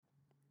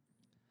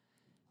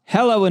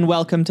Hello and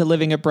welcome to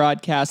Living a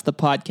Broadcast, the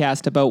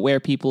podcast about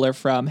where people are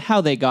from, how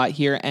they got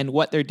here, and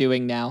what they're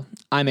doing now.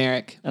 I'm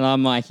Eric. And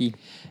I'm Mikey.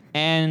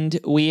 And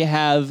we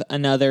have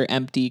another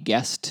empty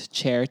guest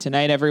chair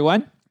tonight,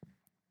 everyone.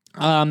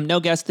 No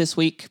guest this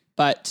week,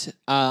 but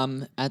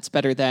that's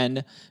better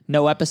than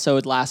no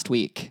episode last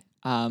week.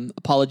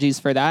 Apologies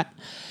for that.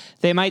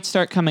 They might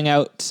start coming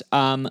out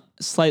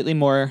slightly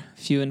more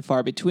few and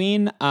far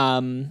between.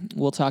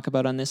 We'll talk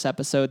about on this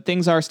episode.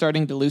 Things are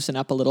starting to loosen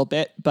up a little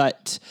bit,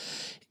 but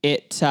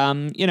it,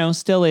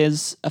 still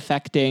is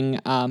affecting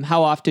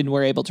how often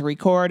we're able to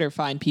record or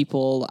find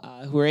people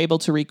who are able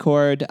to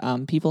record.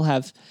 People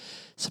have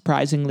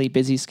surprisingly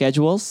busy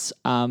schedules,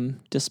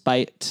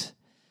 despite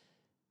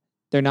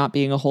there not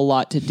being a whole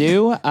lot to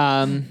do.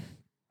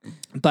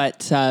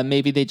 But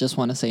maybe they just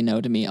want to say no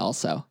to me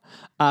also.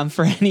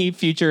 For any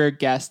future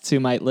guests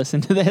who might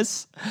listen to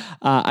this,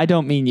 I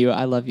don't mean you.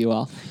 I love you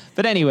all.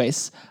 But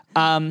anyways,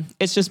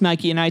 it's just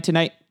Mikey and I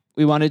tonight.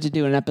 We wanted to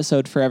do an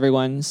episode for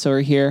everyone. So we're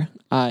here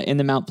in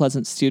the Mount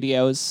Pleasant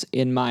studios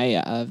in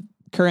my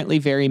currently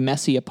very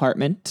messy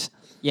apartment.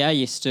 Yeah,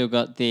 you still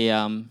got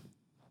the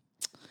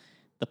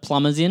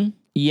plumbers in.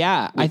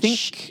 Yeah, Which I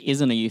think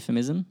isn't a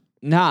euphemism.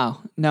 No.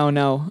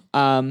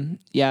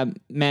 Yeah,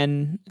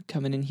 men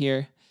coming in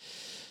here,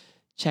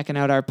 checking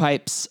out our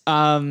pipes.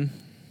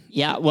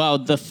 Yeah, well,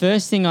 the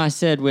first thing I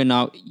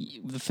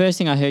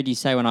heard you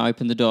say when I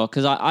opened the door,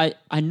 because I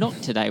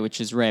knocked today, which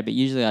is rare, but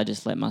usually I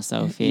just let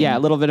myself in. Yeah, a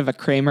little bit of a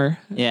Kramer.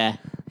 Yeah,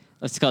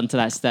 it's gotten to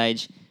that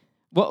stage.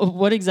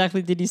 What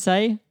exactly did you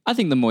say? I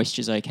think the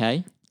moisture's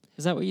okay.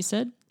 Is that what you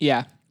said?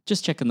 Yeah,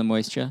 Just checking the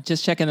moisture.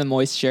 just checking the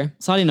moisture.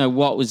 So I didn't know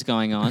what was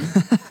going on.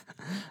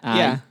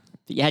 Yeah.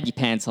 But you had your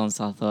pants on,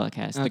 so I thought,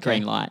 okay, it's the Okay.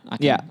 green light. I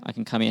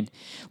can come in.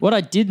 What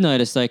I did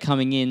notice, though,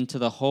 coming into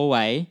the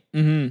hallway,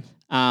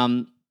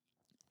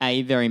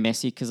 A, very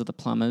messy because of the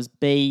plumbers.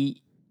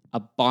 B,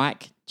 a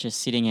bike just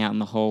sitting out in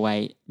the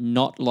hallway,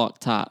 not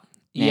locked up.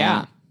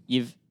 Now,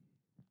 you've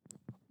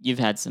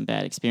had some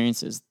bad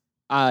experiences.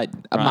 I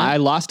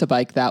lost a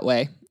bike that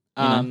way.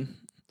 know.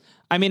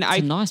 I mean, It's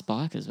a nice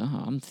bike as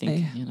well. I'm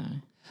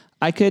thinking,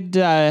 I could,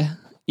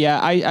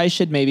 I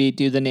should maybe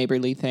do the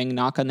neighborly thing,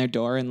 knock on their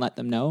door and let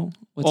them know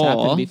what's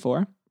happened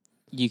before.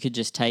 You could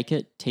just take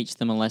it, teach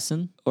them a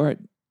lesson. Or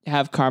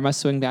have karma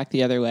swing back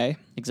the other way.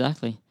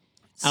 Exactly.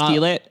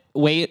 Steal it,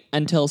 wait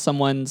until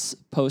someone's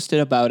posted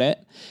about it,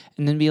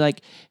 and then be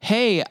like,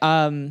 hey,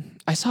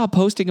 I saw a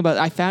posting about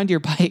I found your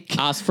bike.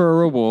 Ask for a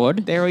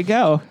reward. There we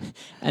go.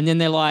 And then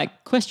they're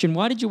like, question,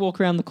 why did you walk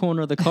around the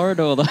corner of the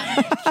corridor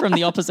from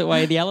the opposite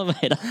way of the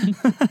elevator?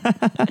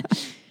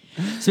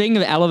 Speaking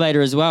of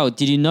elevator as well,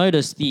 did you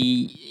notice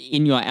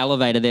in your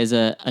elevator there's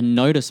a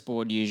notice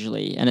board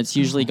usually, and it's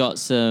usually got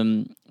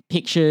some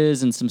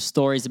pictures and some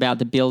stories about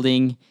the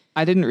building.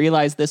 I didn't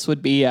realize this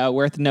would be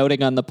worth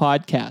noting on the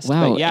podcast.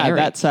 Wow, but yeah,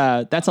 Eric.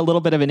 that's a little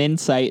bit of an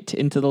insight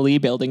into the Lee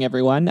Building,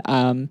 everyone.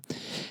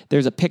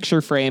 There's a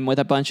picture frame with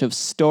a bunch of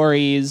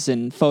stories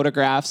and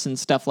photographs and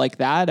stuff like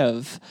that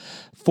of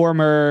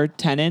former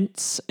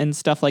tenants and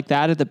stuff like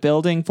that at the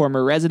building,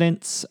 former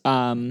residents.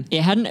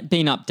 It hadn't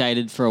been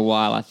updated for a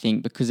while, I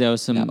think, because there were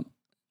some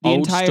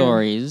old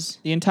stories.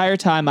 The entire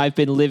time I've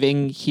been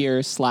living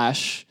here /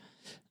 just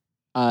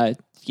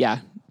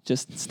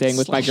staying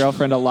with my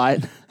girlfriend a lot.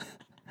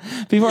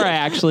 Before I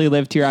actually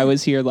lived here, I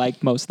was here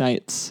like most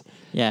nights.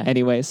 Yeah.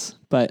 Anyways,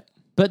 but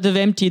they've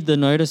emptied the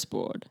notice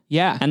board.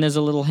 yeah. And there's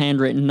a little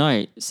handwritten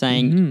note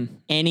saying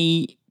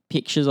any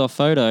pictures or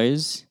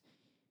photos,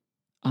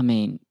 I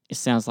mean, it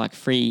sounds like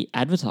free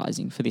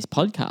advertising for this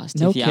podcast,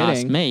 No if you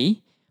ask kidding.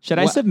 me. Should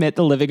I submit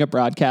the Living a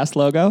Broadcast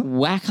logo?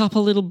 Whack up a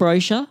little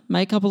brochure,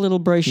 make up a little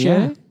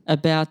brochure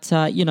about,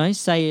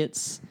 say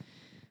it's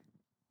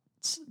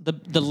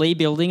the Lee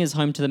Building is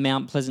home to the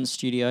Mount Pleasant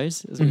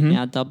Studios, as we've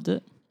now dubbed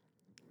it.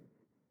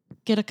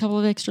 Get a couple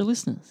of extra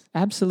listeners.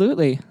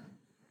 Absolutely.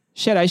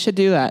 Shit, I should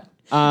do that.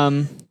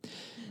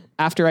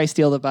 After I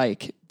steal the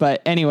bike.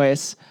 But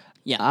anyways,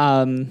 that's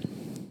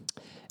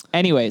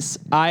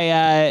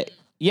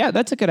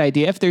a good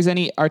idea. If there's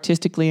any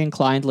artistically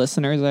inclined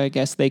listeners, I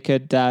guess they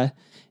could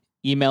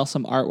email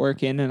some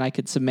artwork in and I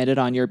could submit it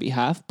on your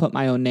behalf, put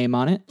my own name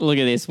on it. Look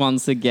at this.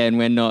 Once again,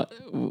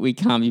 we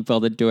can't be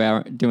bothered doing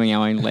our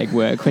own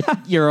legwork.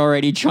 But you're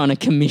already trying to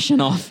commission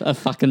off a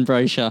fucking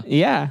brochure.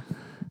 Yeah.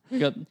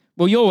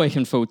 Well, you're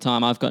working full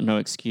time. I've got no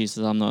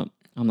excuses. I'm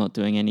not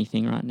doing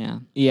anything right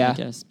now. Yeah. I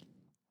guess.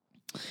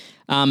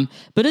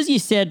 But as you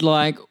said,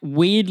 like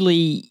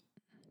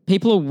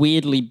people are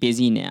weirdly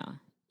busy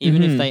now,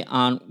 even if they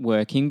aren't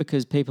working,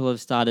 because people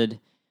have started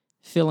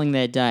filling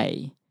their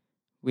day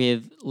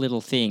with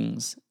little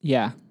things.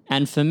 Yeah.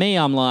 And for me,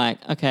 I'm like,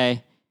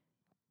 okay,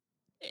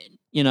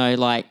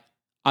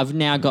 I've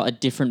now got a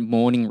different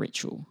morning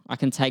ritual. I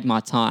can take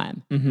my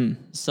time. Mm-hmm.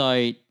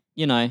 So,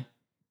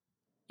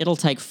 it'll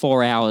take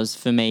 4 hours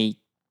for me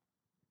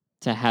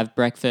to have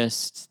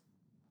breakfast,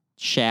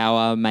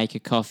 shower, make a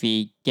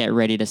coffee, get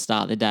ready to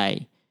start the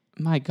day.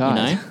 My God.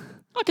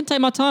 I can take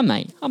my time,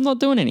 mate. I'm not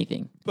doing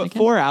anything. But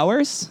 4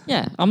 hours?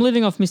 Yeah, I'm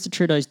living off Mr.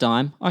 Trudeau's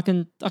dime. I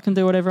can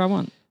do whatever I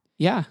want.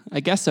 Yeah, I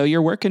guess so.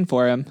 You're working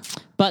for him.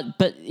 But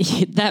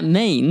that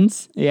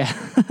means, Yeah.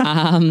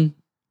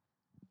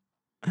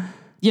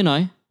 you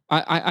know,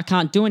 I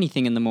can't do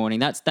anything in the morning.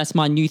 That's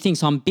my new thing.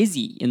 So I'm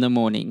busy in the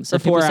morning. So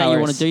For 4 people say you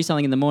want hours. to do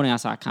something in the morning. I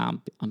say I can't.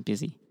 I'm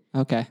busy.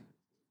 Okay.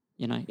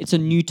 You know, it's a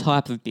new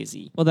type of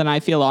busy. Well, then I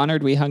feel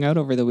honored we hung out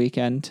over the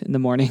weekend in the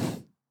morning.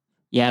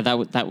 Yeah,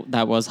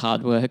 that was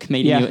hard work.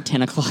 Meeting Yeah. you at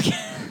 10 o'clock.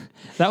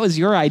 That was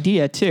your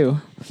idea too.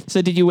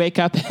 So did you wake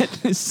up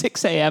at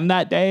 6 a.m.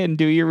 that day and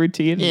do your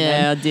routine? And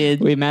Yeah, I then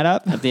did. We met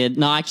up? I did.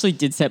 No, I actually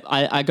did.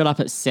 I got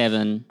up at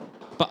 7,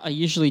 but I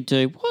usually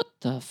do. What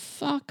the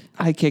fuck?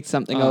 I kicked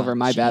something Oh, over.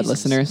 My bad,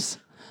 Jesus. listeners.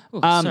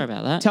 Ooh, sorry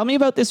about that. Tell me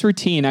about this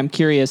routine. I'm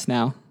curious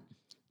now.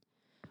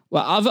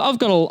 Well,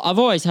 I've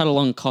always had a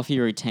long coffee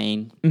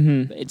routine.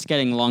 Mm-hmm. It's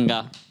getting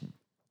longer.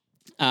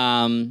 You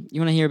want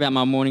to hear about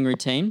my morning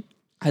routine?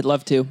 I'd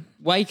love to.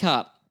 Wake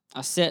up.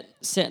 I set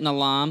an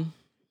alarm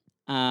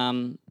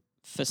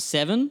for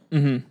 7.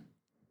 Mm-hmm.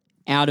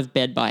 Out of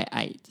bed by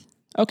 8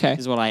 Okay.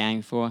 is what I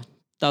aim for.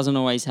 Doesn't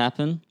always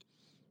happen.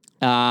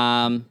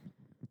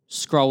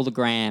 Scroll the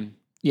gram.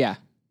 Yeah.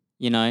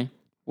 You know,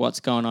 what's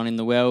going on in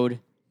the world.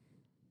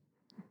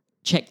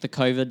 Check the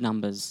COVID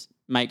numbers.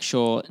 Make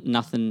sure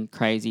nothing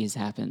crazy has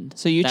happened.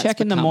 So you That's check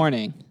in the become-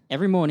 morning.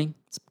 Every morning.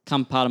 It's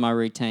become part of my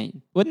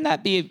routine. Wouldn't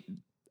that be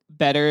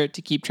better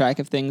to keep track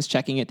of things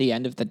checking at the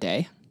end of the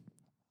day?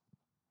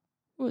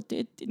 Well,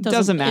 it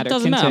doesn't matter. It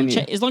doesn't matter.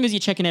 Continue. As long as you're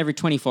checking every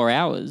 24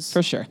 hours.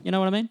 For sure. You know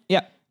what I mean?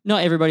 Yeah,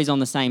 Not everybody's on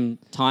the same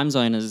time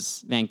zone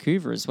as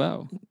Vancouver as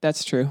well.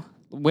 that's true.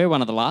 We're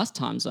one of the last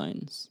time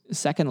zones.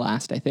 Second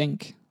last, I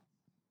think.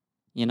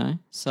 You know?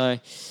 So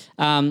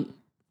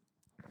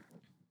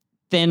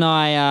then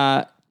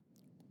I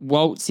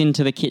waltz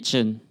into the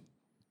kitchen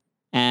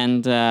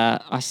and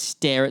I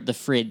stare at the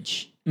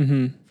fridge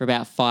for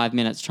about 5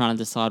 minutes trying to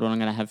decide what I'm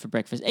going to have for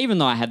breakfast, even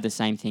though I have the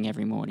same thing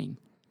every morning.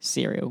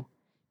 Cereal.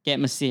 Get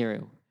my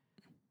cereal.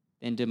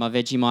 Then do my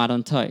Vegemite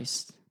on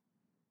toast.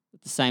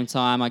 At the same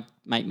time, I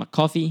make my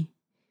coffee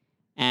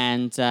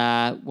and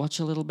watch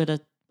a little bit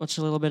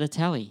of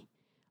telly.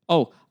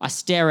 Oh, I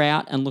stare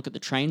out and look at the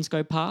trains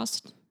go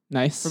past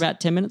Nice. for about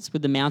 10 minutes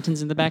with the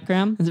mountains in the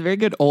background. It's a very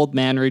good old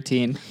man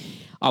routine.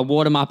 I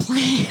water my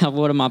plant. I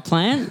water my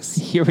plants.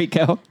 Here we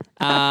go.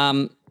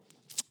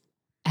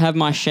 Have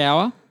my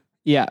shower.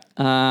 Yeah.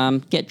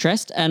 Get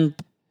dressed, and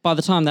by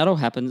the time that all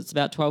happens, it's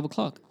about 12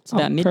 o'clock. It's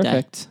about midday.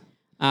 Perfect.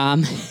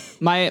 Um,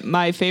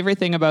 My favorite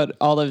thing about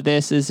all of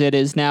this is it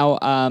is now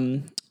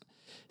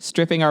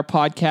stripping our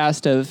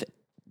podcast of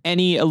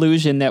any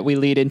illusion that we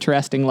lead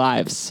interesting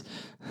lives.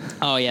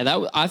 oh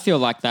yeah, I feel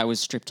like that was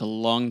stripped a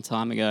long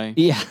time ago.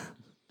 Yeah.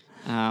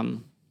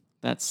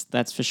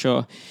 That's for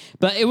sure.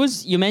 But it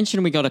was. You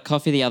mentioned we got a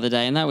coffee the other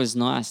day, and that was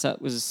nice.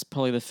 That was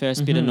probably the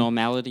first bit of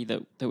normality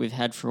that we've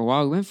had for a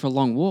while. We went for a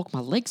long walk. My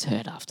legs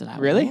hurt after that.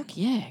 Really? Walk.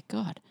 Yeah.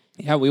 God.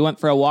 Yeah, we went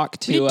for a walk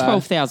We to did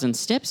 12,000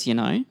 steps. You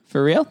know.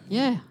 for real?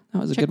 Yeah. That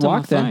was a Checked good on my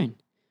walk then. phone.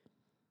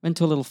 Went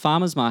to a little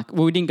farmer's market.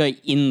 Well, we didn't go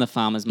in the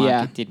farmer's market,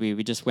 Yeah. did we?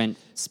 We just went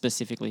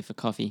specifically for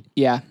coffee.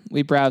 Yeah,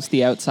 we browsed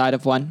the outside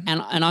of one.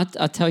 And I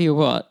tell you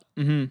what,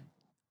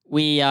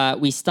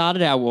 we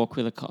started our walk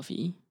with a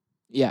coffee.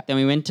 Yeah. Then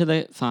we went to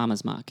the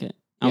farmer's market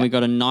and Yeah. we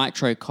got a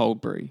nitro cold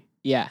brew.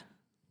 Yeah.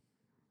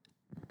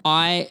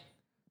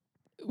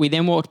 We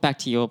then walked back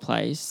to your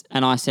place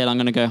and I said, I'm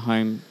going to go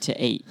home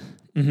to eat.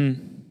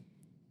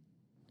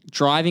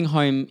 Driving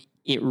home,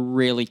 it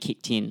really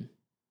kicked in,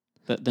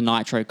 the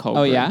nitro cold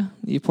Oh brew. yeah?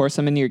 You pour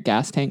some in your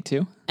gas tank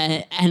too?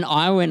 And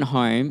I went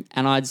home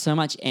and I had so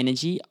much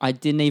energy, I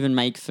didn't even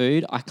make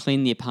food. I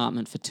cleaned the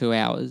apartment for 2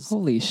 hours.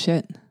 Holy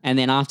shit. And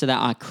then after that,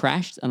 I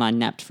crashed and I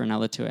napped for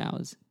another 2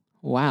 hours.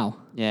 Wow.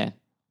 Yeah.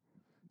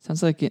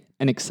 Sounds like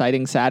an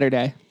exciting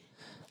Saturday.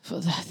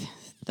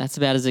 That's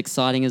about as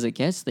exciting as it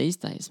gets these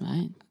days,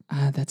 mate.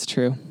 That's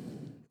true.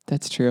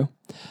 That's true.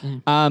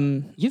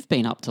 You've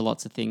been up to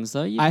lots of things,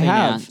 though. You've I been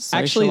have. out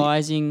Actually-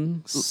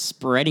 socializing,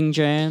 spreading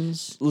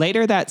germs.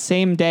 Later that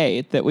same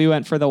day that we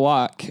went for the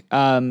walk,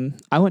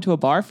 I went to a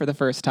bar for the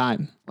first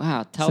time.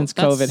 Wow. Since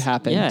COVID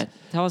happened. Yeah.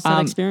 Tell us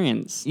that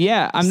experience.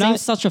 Yeah, I'm Seems not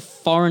such a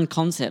foreign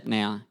concept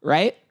now.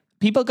 right.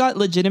 People got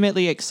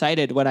legitimately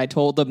excited when I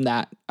told them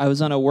that. I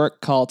was on a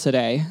work call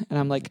today and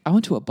I'm like, I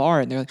went to a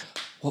bar and they're like,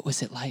 what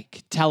was it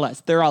like? Tell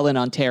us. They're all in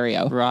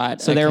Ontario. Right,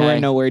 So they were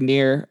okay. nowhere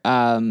near.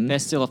 They're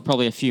still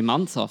probably a few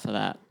months off of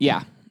that.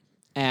 Yeah.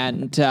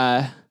 And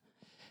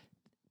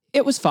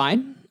it was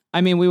fine.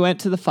 I mean, we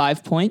went to the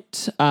 5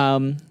 Point,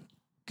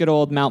 good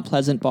old Mount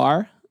Pleasant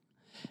bar.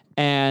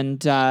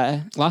 And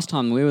Last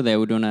time we were there,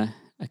 we were doing a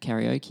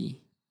karaoke.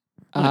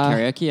 Not a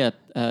karaoke,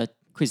 a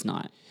quiz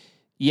night.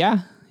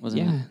 yeah. Wasn't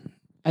yeah. it?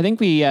 I think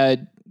we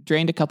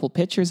drained a couple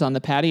pitchers on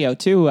the patio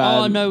too.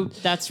 Oh, no,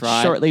 that's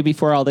right. Shortly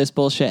before all this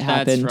bullshit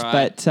That's happened.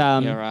 right. But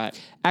You're right.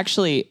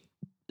 actually,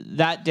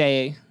 that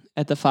day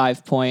at the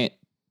 5 Point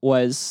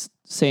was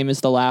same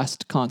as the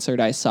last concert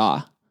I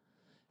saw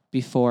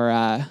before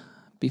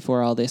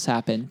all this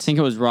happened. I think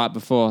it was right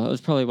before. It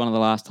was probably one of the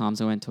last times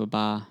I went to a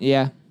bar,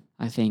 Yeah.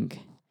 I think.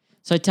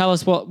 So tell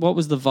us what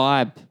was the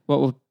vibe?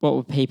 What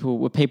were people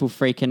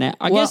freaking out?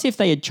 I guess if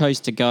they had chose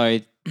to go,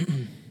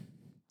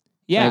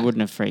 yeah, they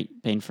wouldn't have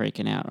been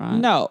freaking out, right?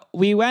 No,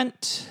 we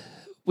went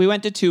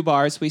to 2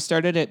 bars. We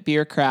started at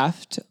Beer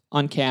Craft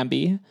on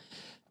Cambie,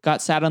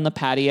 got sat on the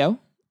patio,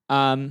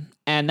 and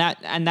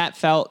that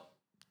felt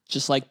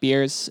just like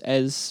beers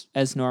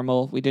as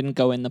normal. We didn't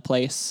go in the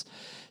place.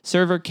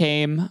 Server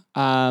came,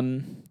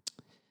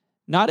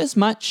 not as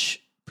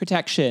much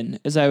protection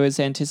as I was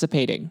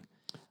anticipating.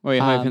 Or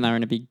you're hoping they were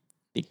in a big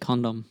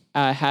condom.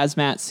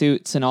 Hazmat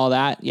suits and all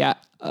that. Yeah.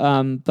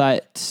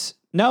 But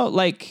no,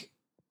 like,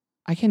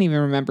 I can't even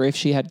remember if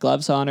she had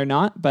gloves on or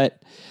not,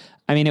 but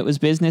I mean, it was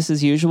business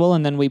as usual.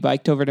 And then we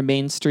biked over to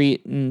Main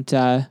Street, and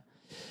the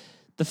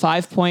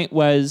 5 Point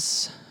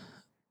was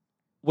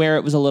where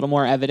it was a little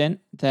more evident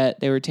that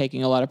they were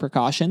taking a lot of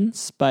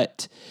precautions,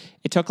 but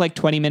it took like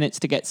 20 minutes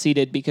to get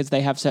seated because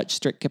they have such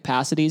strict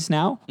capacities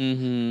now,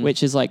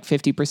 which is like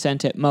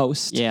 50% at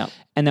most. Yeah.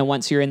 And then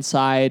once you're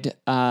inside,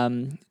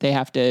 they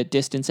have to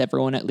distance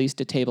everyone at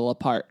least a table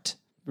apart.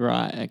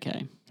 Right.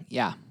 Okay.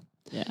 Yeah.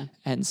 Yeah.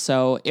 And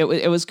so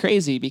it was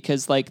crazy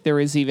because like there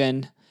was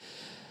even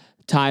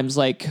times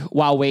like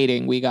while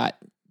waiting, we got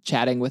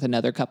chatting with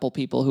another couple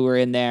people who were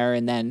in there,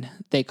 and then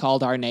they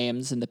called our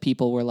names and the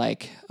people were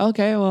like,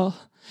 okay, well,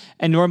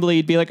 and normally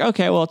you'd be like,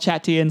 okay, well, I'll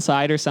chat to you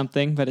inside or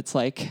something. But it's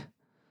like,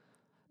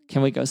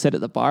 can we go sit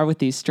at the bar with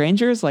these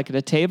strangers, like at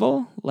a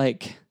table?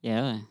 Like,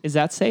 yeah, is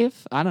that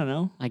safe? I don't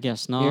know. I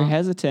guess not. You're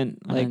hesitant.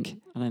 I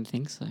don't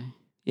think so.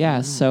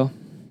 Yeah. So,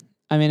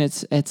 I mean,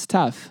 it's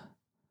tough.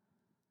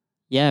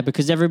 Yeah,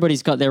 because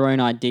everybody's got their own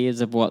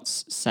ideas of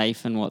what's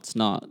safe and what's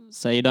not.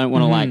 So you don't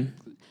want to like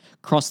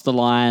cross the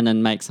line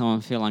and make someone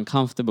feel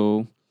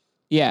uncomfortable.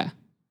 Yeah.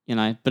 You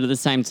know, but at the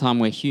same time,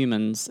 we're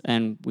humans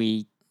and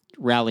we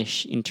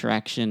relish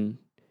interaction.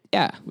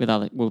 Yeah. With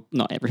other, well,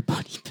 not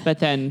everybody, but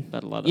then,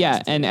 but a lot of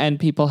yeah, and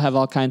people have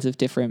all kinds of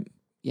different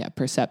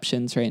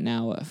perceptions right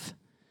now of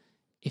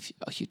if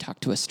you talk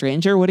to a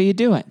stranger, what are you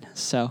doing?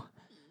 So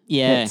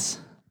yeah,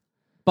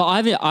 but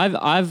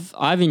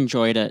I've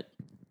enjoyed it.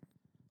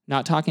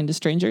 Not talking to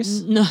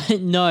strangers?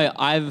 No,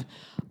 I've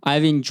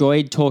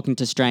enjoyed talking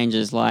to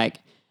strangers. Like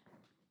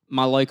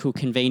my local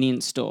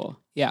convenience store.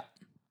 Yeah,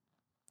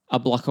 a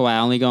block away. I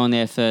only go in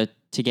there to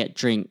get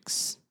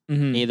drinks,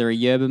 either a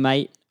yerba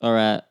mate or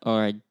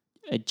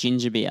a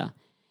ginger beer.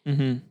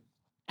 And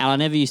I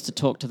never used to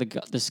talk to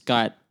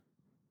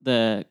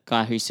the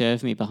guy who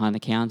served me behind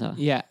the counter.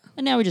 Yeah,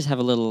 and now we just have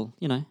a little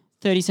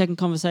 30-second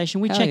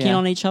conversation. We check in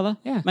on each other.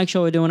 Yeah, make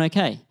sure we're doing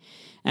okay.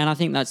 And I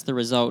think that's the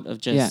result of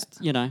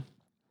just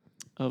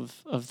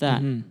of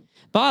that.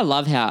 But I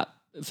love how,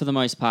 for the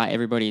most part,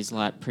 everybody's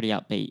like pretty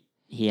upbeat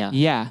here.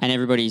 Yeah. And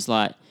everybody's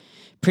like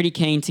pretty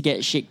keen to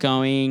get shit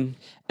going.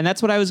 And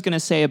that's what I was going to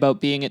say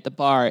about being at the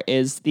bar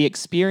is the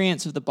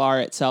experience of the bar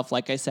itself.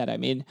 Like I said, I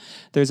mean,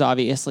 there's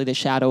obviously the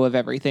shadow of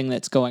everything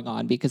that's going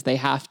on because they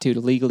have to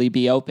legally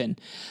be open.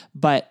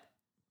 But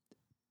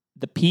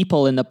the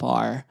people in the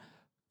bar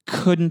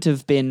couldn't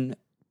have been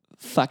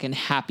fucking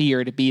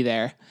happier to be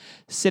there.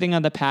 Sitting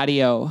on the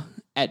patio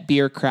at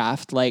Beer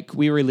Craft, like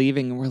we were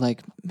leaving and we're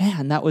like,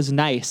 man, that was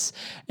nice.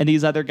 And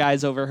these other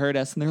guys overheard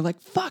us and they're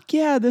like, fuck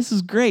yeah, this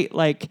is great.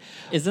 Like,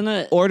 isn't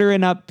it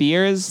ordering up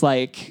beers,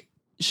 like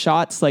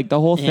shots, like the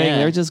whole thing. Yeah.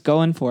 They're just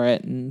going for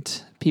it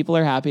and people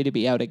are happy to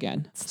be out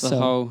again. It's the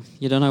whole,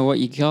 you don't know what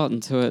you got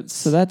until it's...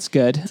 So that's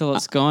good. Until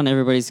it's gone,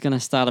 everybody's going to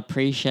start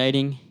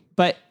appreciating.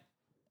 But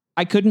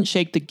I couldn't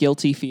shake the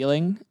guilty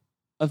feeling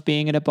of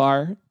being at a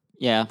bar.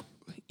 Yeah.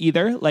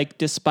 Either. Like,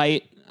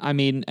 despite, I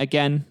mean,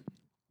 again,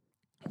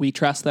 we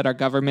trust that our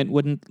government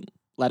wouldn't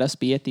let us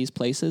be at these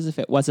places if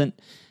it wasn't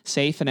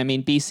safe. And I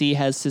mean, BC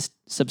has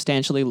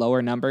substantially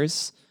lower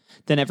numbers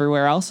than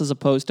everywhere else, as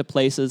opposed to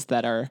places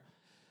that are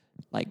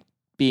like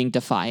being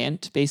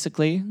defiant,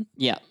 basically.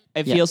 Yeah.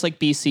 It feels like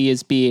BC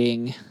is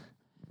being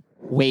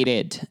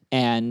weighted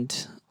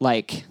and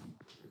like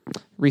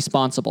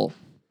responsible.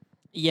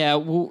 Yeah.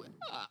 Well,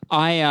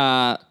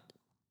 I've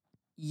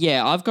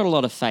got a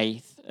lot of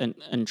faith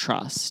and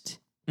trust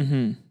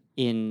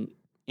in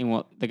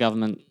what the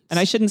government... And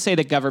I shouldn't say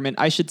the government.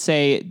 I should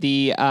say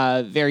the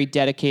very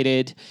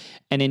dedicated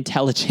and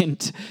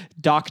intelligent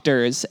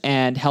doctors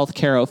and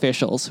healthcare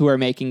officials who are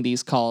making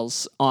these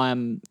calls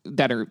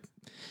that are,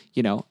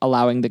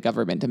 allowing the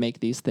government to make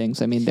these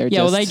things. I mean, they're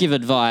well, they give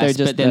advice,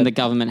 but then the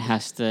government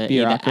has to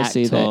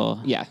bureaucracy either act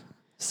or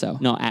so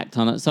not act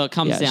on it. So it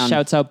comes down...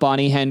 Shouts out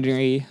Bonnie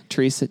Henry,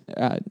 Teresa,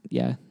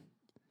 Yeah,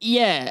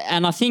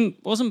 and I think,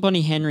 wasn't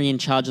Bonnie Henry in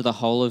charge of the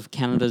whole of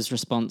Canada's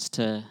response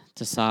to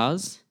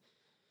SARS?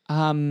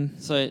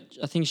 So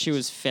I think she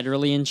was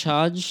federally in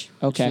charge,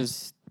 which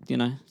was,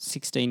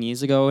 16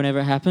 years ago whenever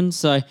it happened.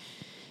 So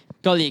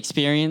got the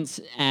experience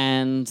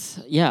and,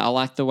 I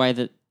like the way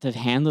that they've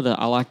handled it.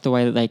 I like the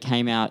way that they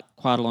came out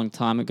quite a long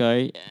time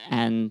ago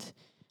and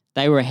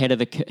they were ahead of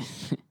the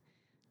curve,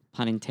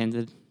 pun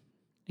intended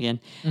again.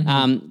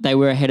 They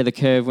were ahead of the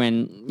curve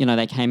when,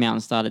 they came out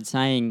and started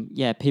saying,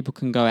 people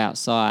can go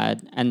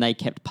outside, and they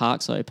kept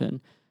parks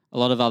open. A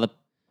lot of other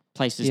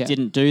places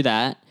didn't do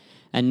that.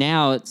 And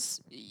now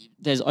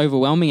there's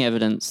overwhelming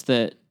evidence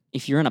that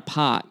if you're in a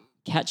park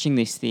catching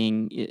this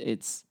thing,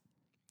 it's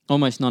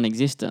almost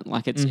non-existent.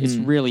 Like it's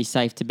really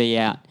safe to be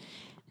out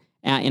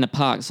in a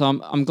park. So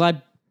I'm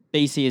glad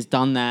BC has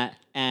done that.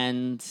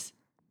 And,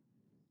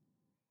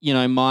 you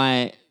know,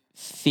 my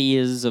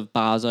fears of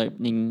bars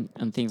opening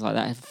and things like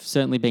that have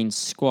certainly been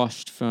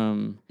squashed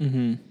from,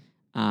 you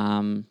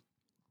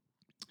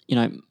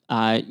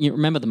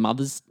remember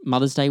the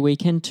Mother's Day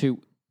weekend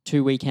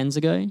two weekends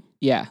ago?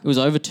 Yeah. It was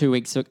over 2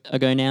 weeks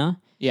ago now.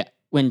 Yeah.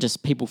 When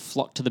just people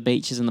flocked to the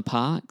beaches and the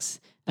parks.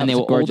 And they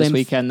were a gorgeous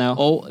weekend,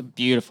 though. A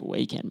beautiful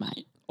weekend,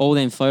 mate. All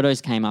them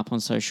photos came up on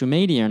social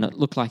media and it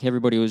looked like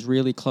everybody was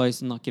really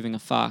close and not giving a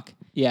fuck.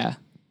 Yeah.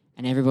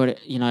 And everybody,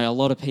 you know, a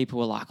lot of people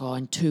were like, oh,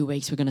 in 2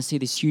 weeks we're going to see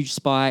this huge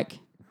spike.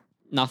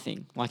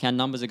 Nothing. Like our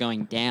numbers are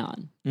going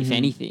down, if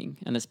anything.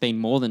 And it's been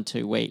more than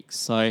 2 weeks.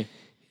 So,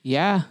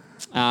 yeah.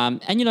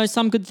 And, you know,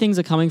 some good things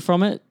are coming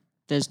from it.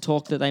 There's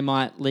talk that they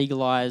might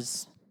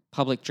legalise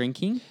public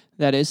drinking.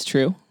 That is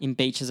true. In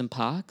beaches and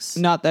parks.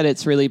 Not that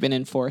it's really been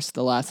enforced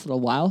the last little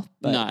while.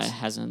 But no, it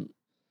hasn't.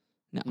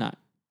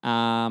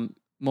 No.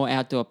 More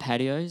outdoor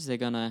patios. They're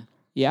going to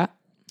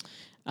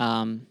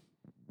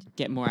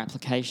get more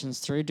applications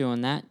through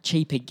doing that.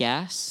 Cheaper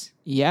gas.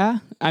 Yeah.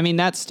 I mean,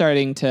 that's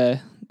starting to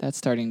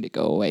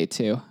go away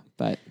too.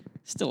 But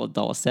still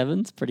 $1.07.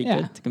 It's pretty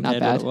good compared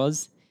to what it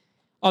was.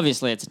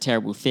 Obviously, it's a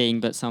terrible thing,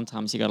 but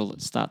sometimes you got to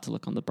start to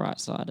look on the bright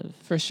side of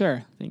for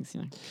sure things.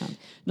 You know,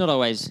 not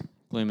always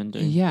gloom and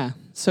doom. Yeah.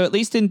 So at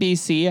least in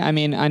BC, I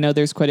mean, I know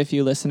there's quite a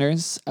few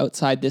listeners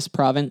outside this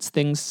province.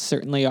 Things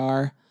certainly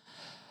are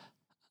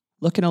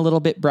looking a little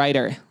bit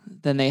brighter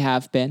than they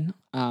have been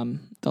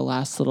the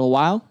last little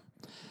while.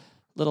 A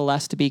little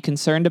less to be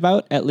concerned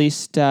about, at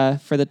least for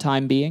the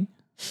time being.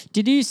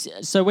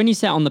 So when you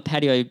sat on the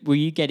patio,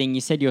 you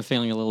said you were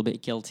feeling a little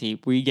bit guilty.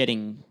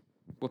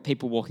 Were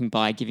people walking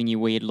by giving you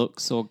weird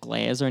looks or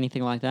glares or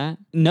anything like that?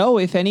 No,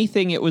 if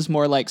anything, it was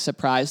more like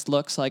surprised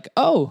looks like,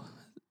 oh,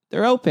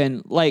 they're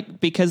open.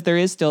 Like, because there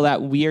is still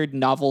that weird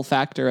novel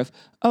factor of,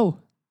 oh,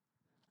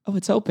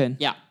 it's open.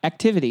 Yeah.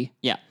 Activity.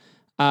 Yeah.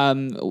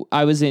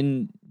 I was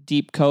in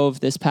Deep Cove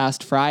this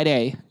past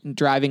Friday,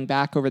 driving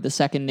back over the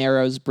Second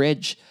Narrows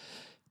Bridge.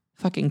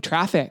 Fucking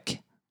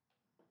traffic.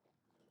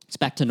 It's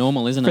back to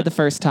normal, isn't it? For the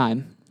first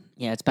time.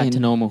 Yeah, it's back to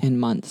normal. In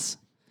months.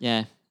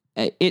 Yeah.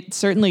 It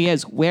certainly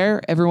is.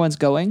 Where everyone's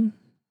going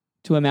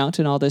to amount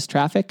in all this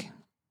traffic,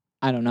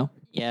 I don't know.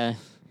 Yeah.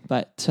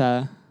 But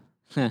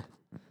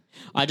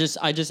I just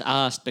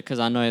asked because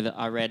I know that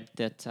I read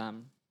that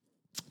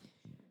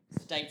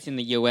states in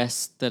the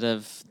US that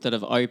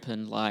have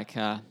opened like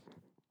they've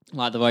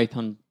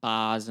opened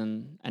bars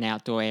and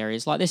outdoor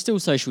areas, like they're still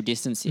social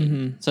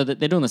distancing. So that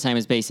they're doing the same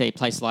as BC.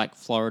 Places like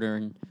Florida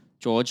and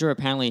Georgia,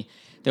 apparently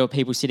there were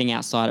people sitting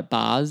outside at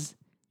bars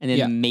and then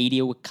the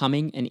media were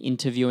coming and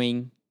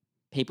interviewing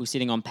people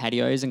sitting on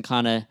patios and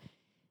kind of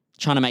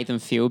trying to make them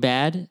feel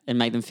bad and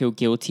make them feel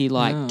guilty.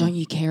 Like, don't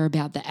you care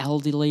about the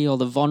elderly or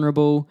the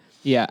vulnerable?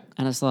 Yeah.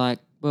 And it's like,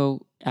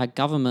 well, our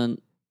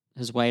government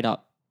has weighed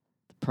up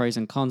the pros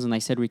and cons and they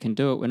said we can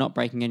do it. We're not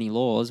breaking any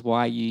laws.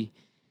 Why are you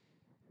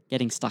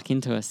getting stuck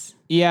into us?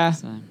 Yeah.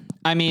 So.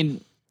 I mean,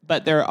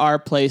 but there are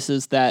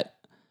places that,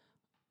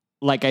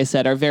 like I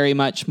said, are very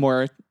much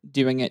more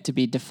doing it to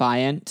be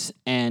defiant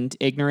and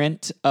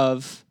ignorant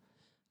of,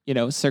 you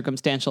know,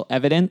 circumstantial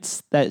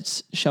evidence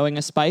that's showing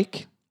a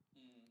spike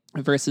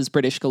versus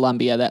British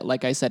Columbia that,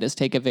 like I said, has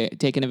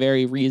taken a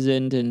very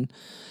reasoned and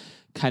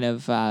kind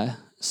of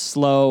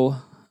slow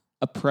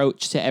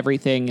approach to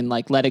everything and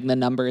like letting the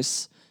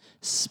numbers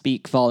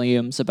speak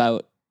volumes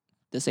about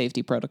the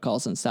safety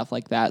protocols and stuff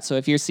like that. So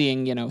if you're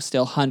seeing, you know,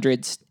 still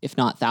hundreds, if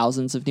not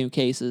thousands of new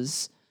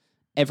cases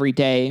every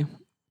day,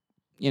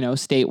 you know,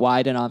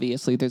 statewide, and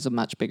obviously there's a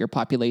much bigger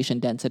population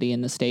density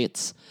in the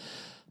States,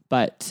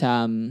 but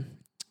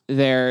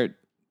they're,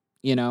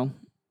 you know,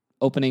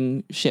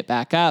 opening shit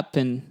back up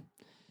and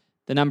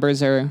the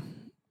numbers are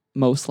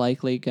most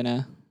likely going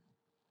to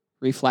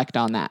reflect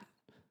on that.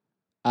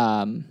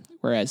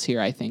 Whereas here,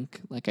 I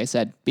think, like I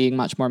said, being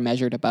much more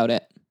measured about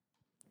it.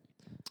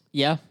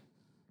 Yeah.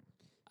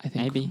 I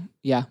think. Maybe.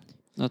 Yeah.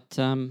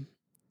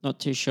 Not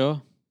too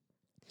sure.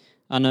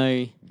 I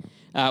know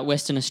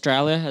Western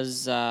Australia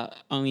has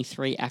only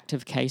 3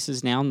 active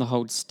cases now in the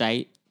whole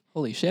state.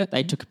 Holy shit.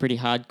 They took a pretty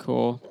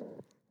hardcore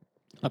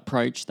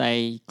approach.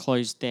 They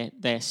closed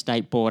their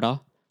state border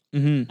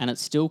and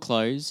it's still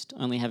closed,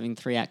 only having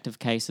 3 active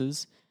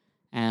cases.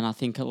 And I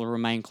think it will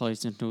remain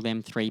closed until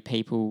them 3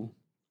 people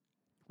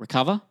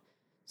recover.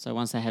 So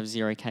once they have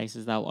 0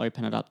 cases, they'll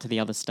open it up to the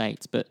other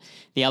states. But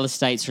the other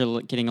states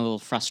are getting a little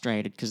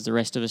frustrated because the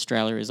rest of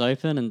Australia is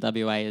open and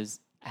WA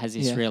has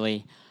this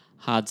really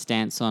hard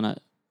stance on it.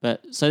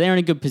 But so they're in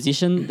a good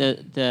position.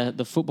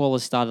 The football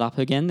has started up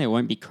again. There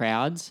won't be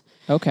crowds.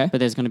 Okay. But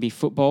there's going to be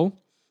football.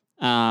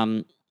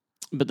 But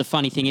the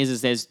funny thing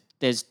is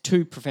there's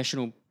 2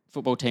 professional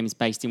football teams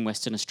based in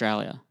Western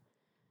Australia.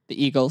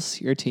 The Eagles,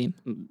 your team.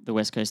 The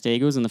West Coast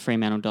Eagles and the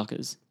Fremantle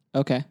Dockers.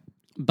 Okay.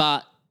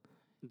 But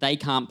they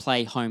can't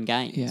play home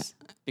games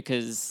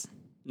because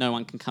no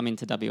one can come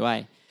into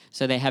WA.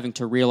 So they're having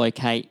to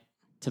relocate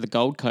to the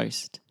Gold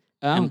Coast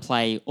and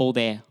play all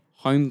their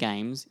home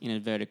games, in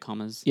inverted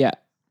commas, Yeah.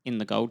 in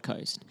the Gold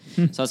Coast.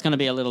 So it's going to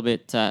be a little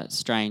bit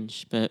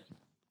strange.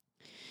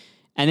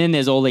 And then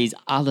there's all these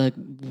other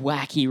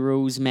wacky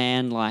rules,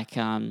 man, like...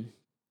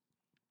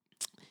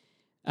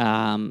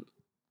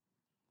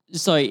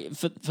 So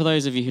for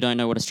those of you who don't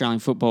know what Australian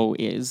football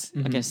is,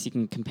 I guess you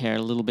can compare it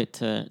a little bit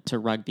to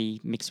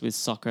rugby mixed with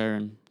soccer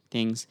and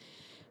things.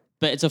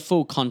 But it's a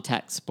full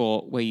contact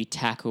sport where you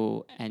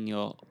tackle and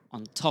you're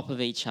on top of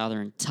each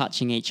other and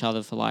touching each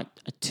other for like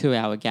a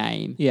 2-hour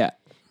game. Yeah.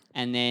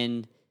 And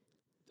then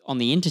on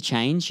the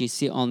interchange, you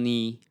sit on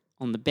the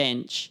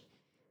bench.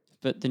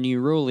 But the new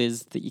rule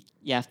is that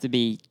you have to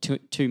be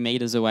 2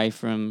 meters away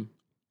from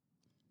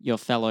your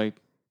fellow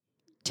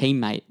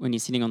teammate when you're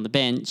sitting on the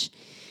bench.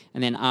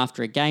 And then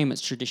after a game,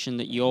 it's tradition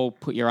that you all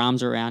put your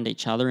arms around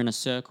each other in a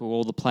circle,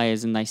 all the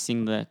players, and they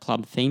sing the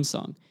club theme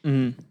song.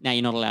 Mm-hmm. Now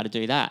you're not allowed to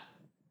do that.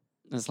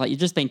 It's like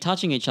you've just been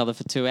touching each other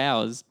for 2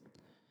 hours.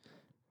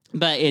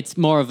 But it's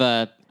more of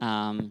a...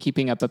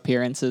 keeping up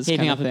appearances.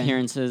 Keeping kind up of thing.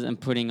 appearances and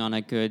putting on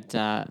a good...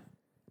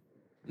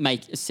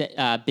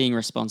 being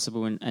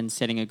responsible and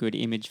setting a good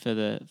image for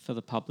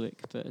the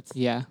public. But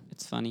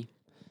it's funny.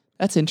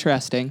 That's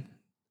interesting.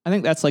 I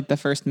think that's like the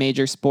first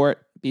major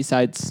sport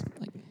besides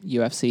like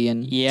UFC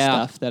and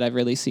stuff that I've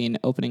really seen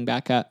opening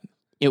back up.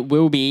 It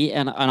will be,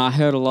 and I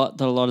heard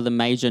that a lot of the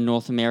major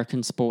North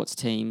American sports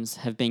teams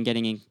have been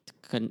getting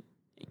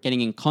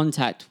in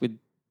contact with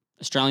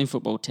Australian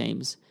football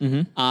teams,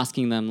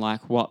 asking them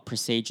like, what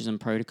procedures and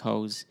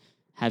protocols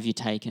have you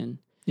taken?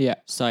 Yeah.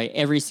 So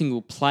every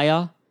single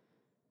player,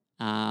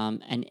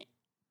 and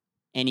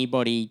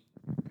anybody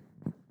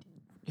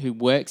who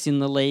works in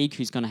the league,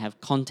 who's going to have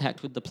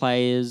contact with the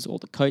players or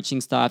the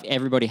coaching staff,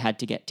 everybody had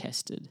to get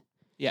tested.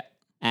 Yeah.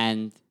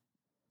 And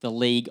the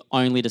league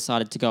only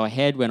decided to go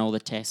ahead when all the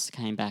tests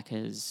came back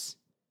as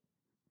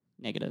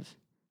negative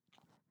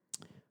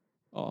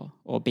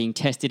or being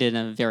tested in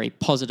a very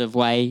positive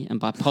way. And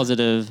by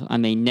positive, I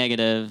mean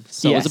negative.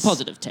 So It was a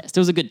positive test. It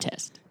was a good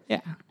test.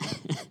 Yeah.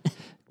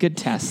 Good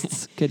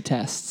tests. Good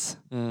tests.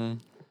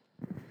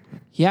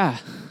 Yeah.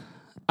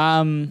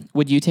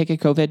 Would you take a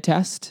COVID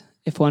test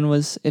if one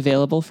was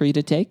available for you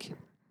to take?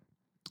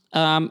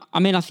 I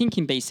mean, I think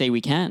in BC we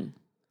can.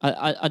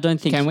 I don't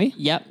think... Can we?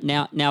 Yep.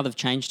 Now they've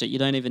changed it. You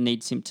don't even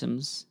need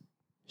symptoms.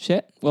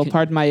 Shit. Well,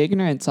 pardon my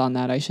ignorance on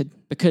that. I should...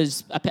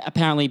 Because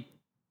apparently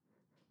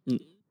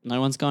no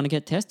one's going to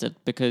get tested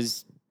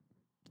because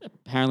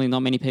apparently not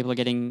many people are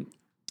getting...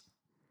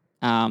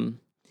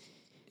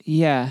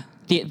 Yeah.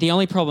 The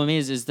only problem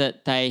is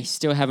that they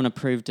still haven't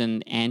approved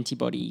an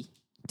antibody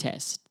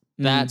test.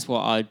 That's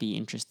what I would be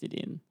interested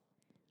in.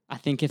 I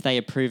think if they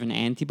approve an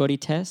antibody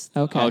test,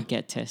 I would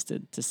get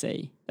tested to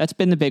see. That's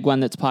been the big one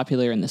that's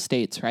popular in the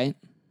States, right?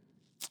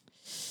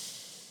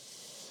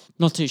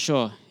 Not too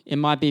sure. It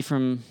might be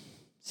from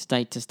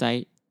state to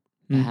state,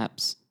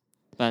 perhaps.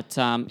 But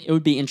it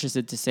would be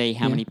interested to see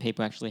how many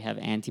people actually have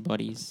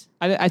antibodies.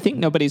 I think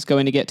nobody's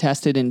going to get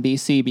tested in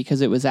BC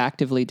because it was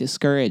actively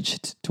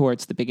discouraged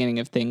towards the beginning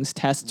of things.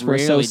 Tests were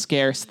so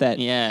scarce that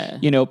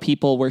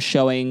people were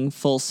showing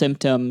full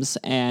symptoms,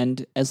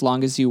 and as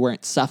long as you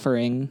weren't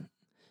suffering,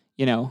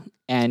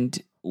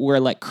 and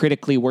were like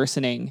critically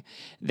worsening,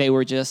 they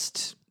were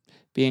just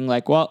being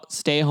like, well,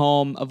 stay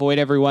home, avoid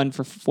everyone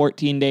for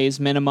 14 days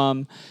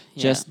minimum,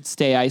 just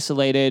stay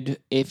isolated.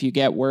 If you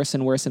get worse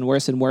and worse and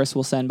worse and worse,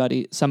 we'll send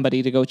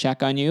somebody to go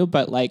check on you.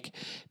 But like,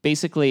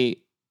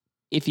 basically,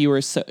 if you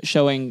were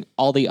showing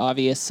all the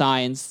obvious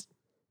signs,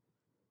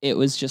 it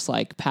was just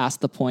like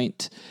past the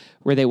point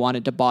where they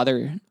wanted to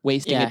bother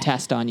wasting a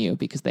test on you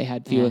because they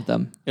had few of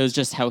them. It was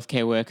just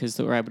healthcare workers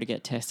that were able to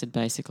get tested,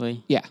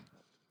 basically. Yeah.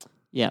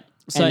 Yeah.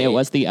 So and it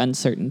was the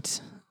uncertain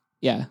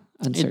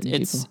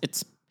people.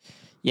 It's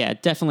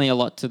definitely a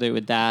lot to do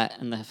with that,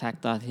 and the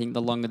fact that I think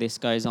the longer this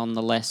goes on,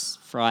 the less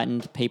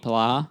frightened people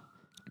are,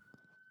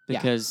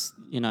 because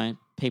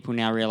people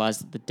now realize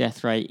that the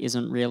death rate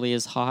isn't really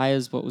as high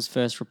as what was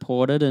first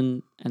reported,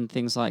 and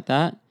things like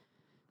that.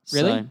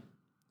 Really? So,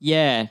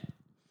 yeah,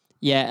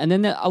 and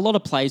then a lot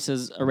of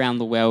places around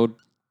the world,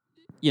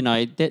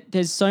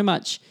 there's so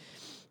much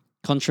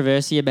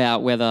controversy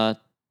about whether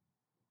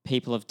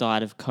people have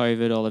died of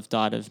COVID or have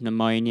died of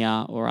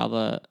pneumonia or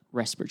other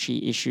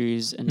respiratory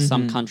issues, and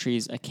some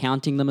countries are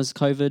counting them as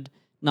COVID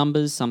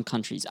numbers. Some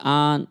countries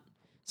aren't.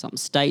 Some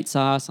states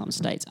are. Some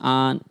states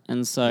aren't.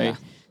 And so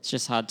it's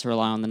just hard to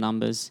rely on the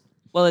numbers.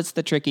 Well, it's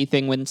the tricky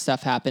thing when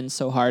stuff happens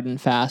so hard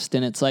and fast,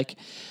 and it's like,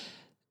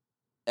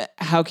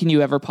 how can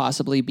you ever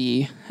possibly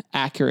be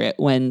accurate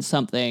when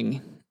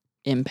something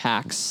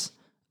impacts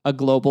a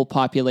global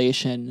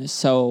population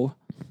so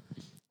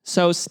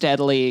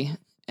steadily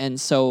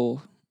and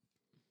so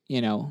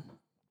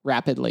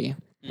rapidly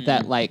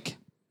that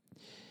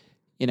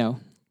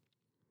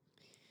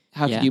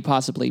how could you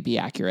possibly be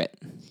accurate?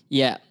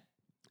 Yeah,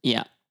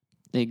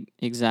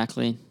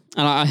 exactly.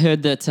 And I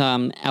heard that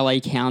LA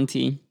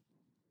County,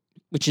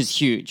 which is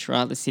huge,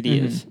 right? The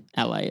city of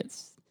LA,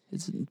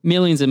 It's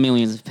Millions and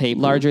millions of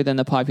people. larger than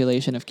the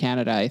population of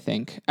Canada, I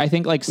think. I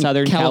think like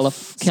Southern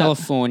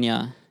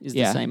California is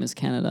Yeah. the same as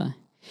Canada.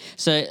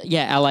 So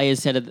yeah, LA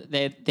has said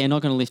that they're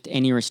not going to lift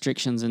any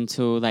restrictions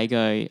until they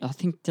go. I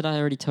think did I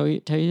already tell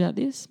you about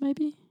this?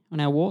 Maybe on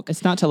our walk.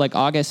 It's not till like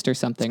August or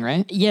something,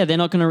 right? Yeah, they're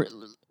not going to.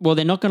 Well,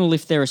 they're not going to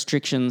lift their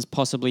restrictions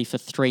possibly for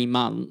 3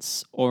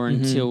 months or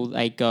until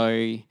they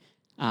go,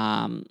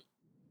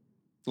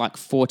 like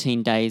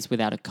 14 days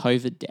without a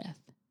COVID death.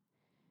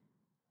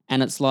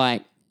 And it's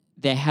like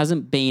there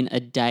hasn't been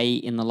a day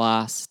in the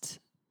last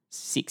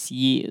 6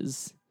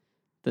 years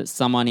that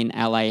someone in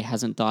LA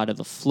hasn't died of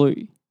the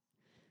flu.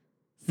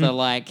 So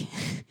like,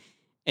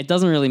 it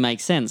doesn't really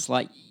make sense.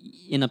 Like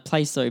in a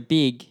place so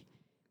big,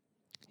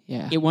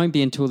 Yeah. it won't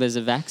be until there's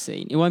a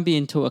vaccine. It won't be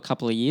until a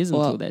couple of years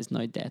Well, until there's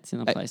no deaths in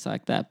a place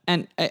like that.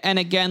 And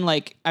again,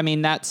 like, I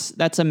mean,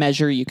 that's a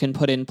measure you can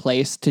put in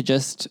place to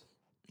just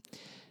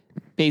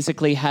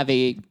basically have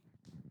a,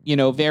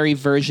 very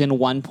version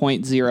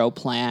 1.0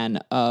 plan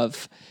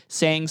of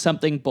saying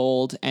something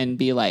bold and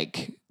be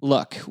like,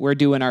 look, we're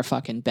doing our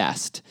fucking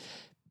best.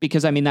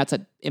 Because, I mean, that's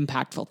an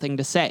impactful thing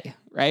to say,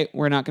 right?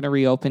 We're not going to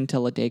reopen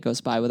till a day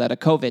goes by without a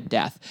COVID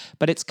death.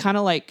 But it's kind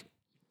of like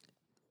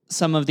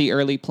some of the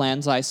early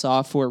plans I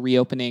saw for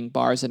reopening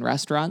bars and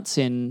restaurants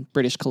in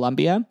British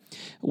Columbia,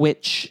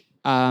 which,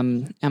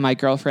 and my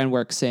girlfriend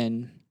works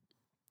in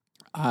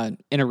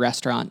a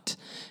restaurant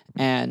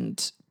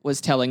and was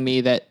telling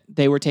me that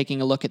they were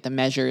taking a look at the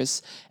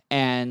measures,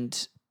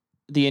 and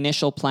the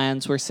initial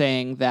plans were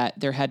saying that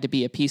there had to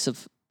be a piece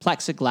of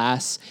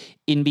plexiglass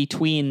in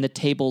between the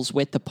tables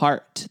width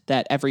apart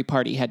that every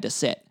party had to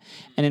sit.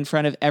 And in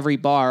front of every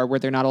bar where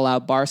they're not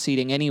allowed bar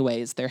seating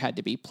anyways, there had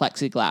to be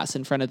plexiglass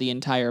in front of the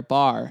entire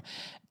bar.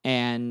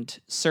 And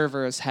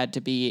servers had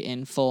to be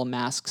in full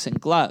masks and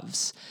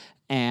gloves.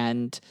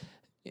 And,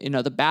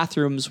 the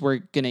bathrooms were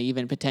going to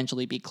even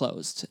potentially be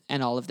closed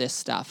and all of this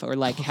stuff, or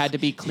like had to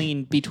be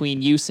cleaned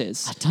between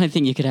uses. I don't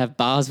think you could have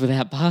bars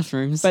without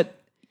bathrooms.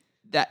 But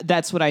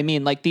that's what I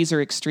mean. Like, these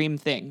are extreme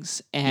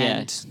things.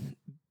 And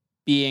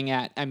being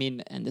at, I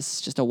mean, and this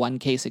is just a one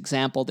case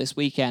example this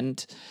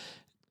weekend,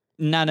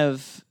 none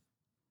of,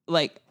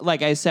 like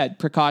I said,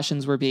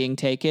 precautions were being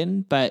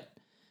taken, but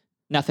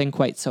nothing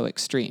quite so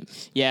extreme.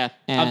 Yeah.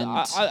 And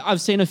I've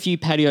seen a few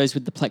patios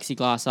with the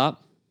plexiglass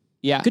up.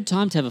 Yeah. Good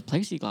time to have a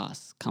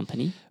plexiglass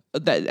company.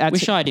 That's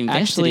Wish I'd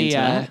invested into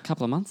that a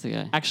couple of months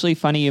ago. Actually,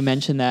 funny you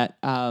mentioned that.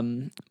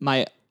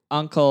 My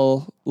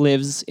uncle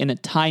lives in a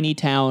tiny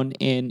town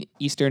in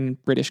eastern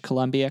British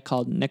Columbia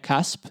called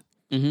Nakusp,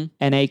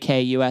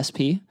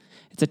 Nakusp.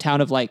 It's a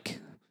town of like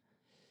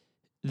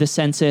the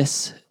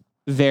census.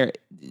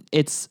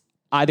 It's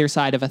either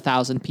side of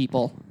 1,000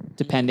 people,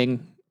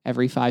 depending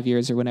every 5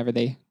 years or whenever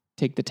they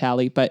take the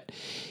tally. But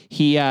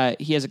he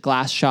has a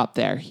glass shop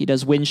there. He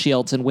does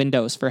windshields and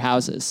windows for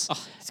houses.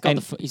 Oh,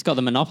 he's got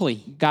the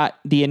monopoly. Got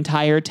the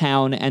entire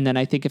town, and then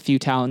I think a few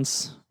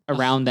towns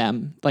around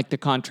them, like the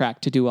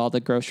contract to do all the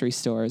grocery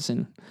stores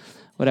and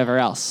whatever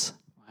else.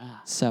 Wow.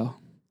 So,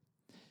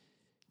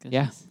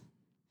 Goodness.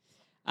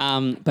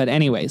 But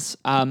anyways,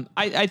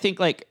 I think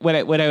like what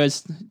I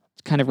was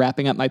kind of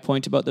wrapping up my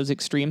point about those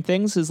extreme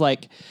things is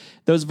like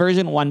those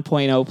version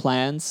 1.0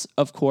 plans,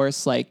 of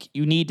course, like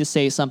you need to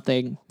say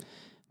something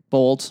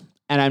bold.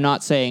 And I'm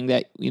not saying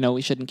that,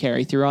 we shouldn't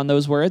carry through on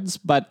those words,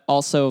 but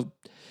also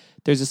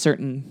there's a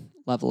certain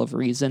level of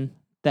reason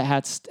that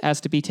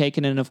has to be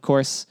taken. And of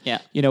course,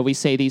 we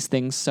say these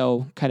things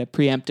so kind of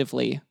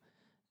preemptively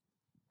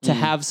to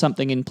have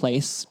something in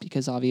place,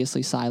 because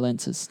obviously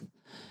silence is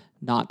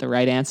not the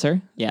right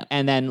answer. Yeah.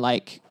 And then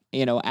like,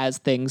 as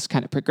things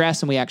kind of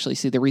progress and we actually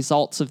see the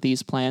results of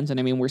these plans, and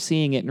I mean, we're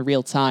seeing it in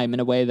real time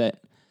in a way that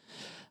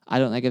I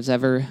don't think has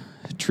ever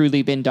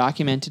truly been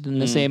documented in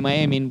the same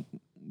way. I mean,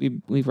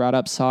 we brought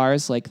up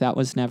SARS, like that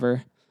was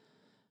never,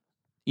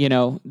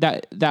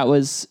 that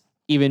was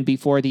even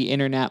before the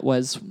internet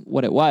was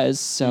what it was.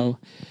 So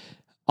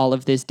all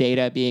of this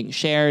data being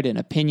shared and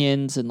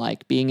opinions and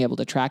like being able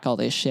to track all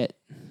this shit.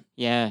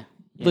 Yeah.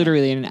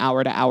 Literally in an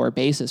hour to hour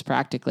basis,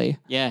 practically.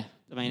 Yeah.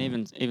 I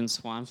mean, even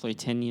swine flu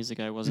 10 years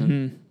ago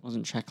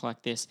wasn't tracked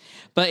like this,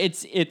 but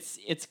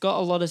it's got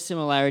a lot of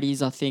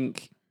similarities. I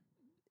think,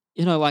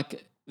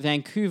 like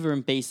Vancouver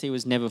and BC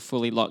was never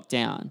fully locked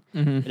down,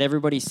 but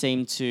everybody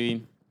seemed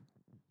to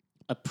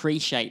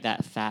appreciate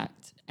that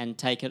fact and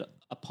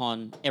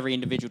every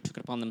individual took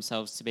it upon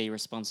themselves to be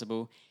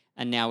responsible.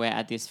 And now we're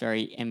at this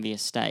very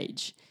envious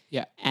stage.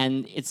 Yeah.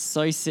 And it's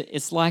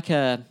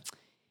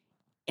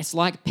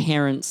like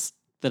parents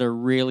that are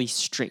really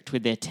strict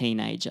with their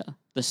teenager.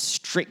 The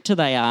stricter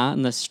they are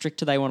and the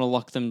stricter they want to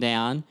lock them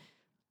down,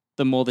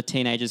 the more the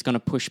teenager's going to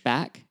push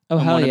back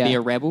and want to be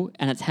a rebel.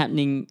 And it's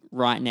happening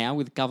right now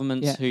with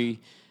governments who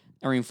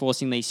are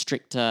enforcing these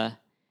stricter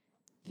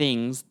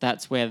things.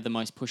 That's where the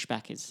most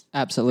pushback is.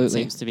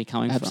 Absolutely. Seems to be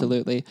coming from.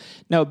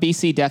 No,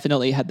 BC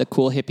definitely had the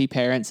cool hippie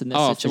parents in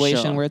this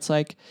situation where it's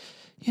like,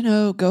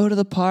 go to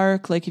the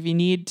park, like if you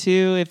need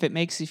to, if it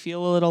makes you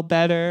feel a little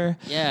better.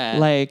 Yeah.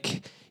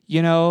 Like,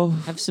 you know,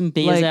 Have some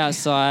beers like,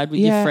 outside with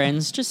yeah. your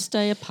friends. Just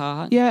stay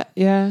apart. yeah,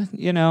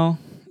 you know,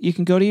 you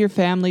can go to your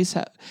family's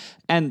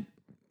and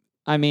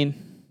I mean,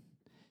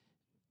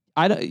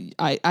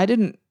 I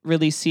didn't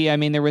really see. I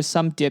mean, there was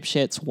some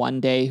dipshits one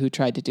day who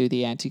tried to do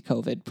the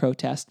anti-COVID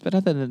protest, but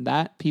other than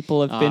that,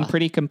 people have been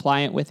pretty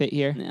compliant with it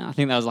here. Yeah, I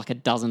think that was like a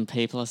dozen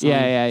people or something.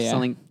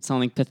 Yeah.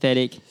 Something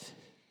pathetic.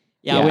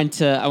 Yeah, Yeah. I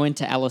went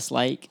to Alice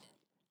Lake,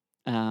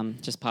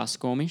 just past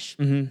Squamish.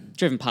 Mm-hmm.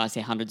 Driven past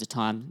there hundreds of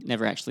times.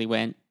 Never actually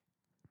went,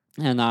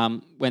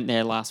 and went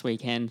there last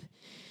weekend.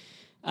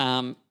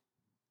 And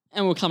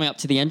we're coming up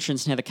to the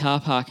entrance near the car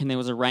park, and there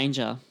was a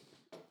ranger,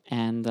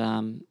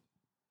 and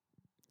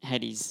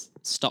had his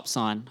stop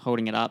sign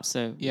holding it up,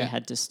 so we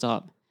had to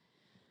stop.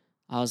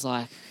 I was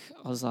like,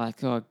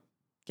 oh,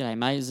 g'day,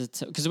 mate. Is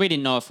it? Because we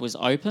didn't know if it was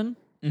open.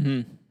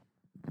 Mm-hmm.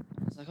 I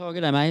was like, oh,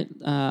 g'day, mate.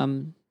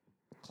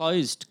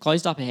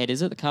 Closed up ahead.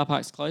 Is it? The car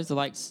park's closed. The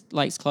lake's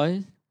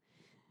closed.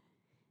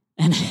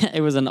 And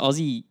it was an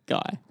Aussie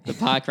guy, the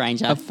park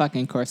ranger. Of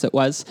fucking course it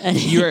was.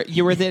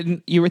 You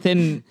were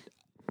within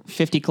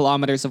 50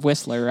 kilometers of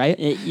Whistler, right?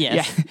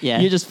 Yes. Yeah.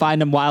 You just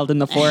find them wild in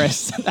the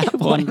forest, at that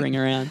point. Wandering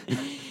around.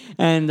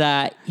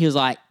 And he was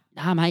like,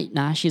 nah, mate,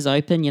 she's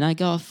open. You know,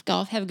 go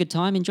off, have a good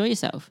time, enjoy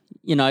yourself.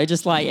 You know,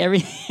 just like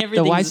everything.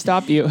 So why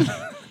stop you?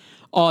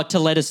 Oh, to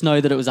let us know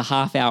that it was a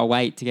half-hour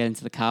wait to get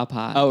into the car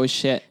park. Oh,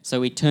 shit.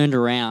 So we turned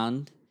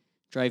around,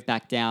 drove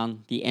back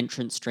down the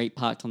entrance street,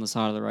 parked on the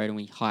side of the road, and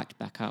we hiked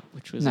back up,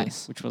 which was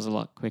nice. which was a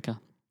lot quicker.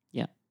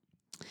 Yeah.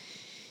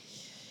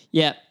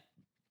 Yeah.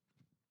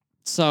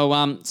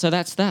 So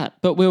that's that.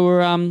 But we were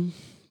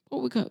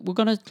we're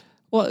gonna.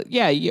 Well,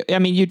 yeah.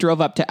 You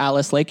drove up to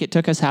Alice Lake. It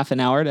took us half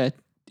an hour to.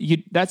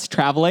 That's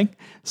traveling.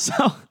 So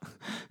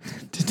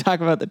to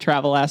talk about the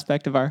travel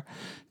aspect of our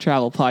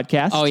travel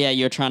podcast. Oh yeah,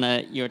 you're trying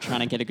to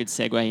get a good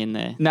segue in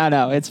there.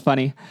 No, it's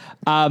funny.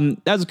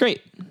 That was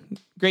great.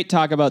 Great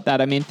talk about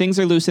that. I mean, things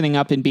are loosening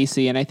up in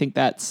BC, and I think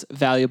that's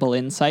valuable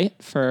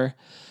insight for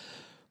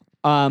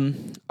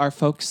our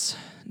folks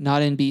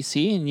not in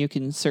BC, and you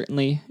can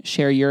certainly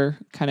share your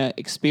kind of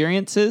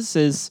experiences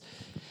as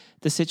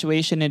the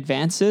situation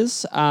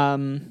advances. I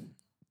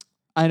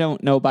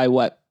don't know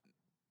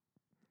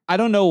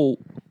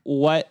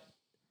what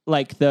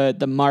like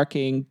the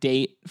marking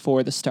date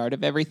for the start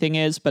of everything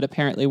is, but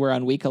apparently we're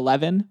on week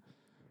 11.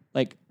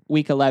 Like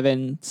week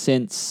 11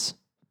 since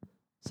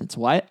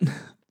what?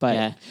 But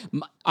yeah,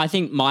 I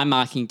think my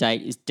marking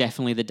date is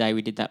definitely the day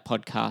we did that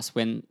podcast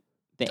when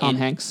Tom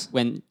Hanks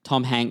and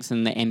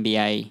the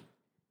NBA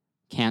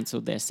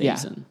cancelled their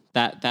season.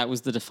 Yeah. That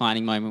was the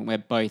defining moment where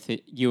both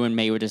you and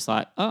me were just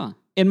like, oh.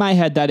 In my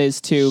head, that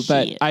is too, shit.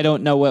 But I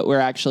don't know what we're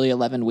actually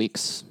 11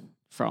 weeks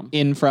from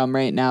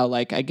right now.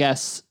 Like, I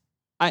guess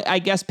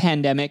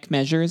pandemic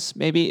measures,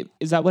 maybe.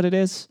 Is that what it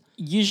is?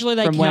 Usually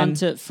they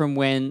count it from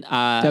when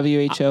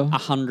WHO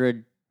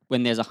 100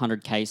 when there's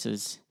 100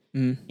 cases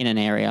in an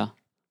area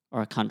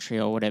or a country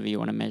or whatever you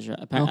want to measure.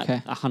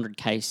 Apparently, 100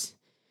 case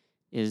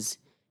is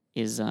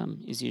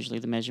usually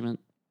the measurement.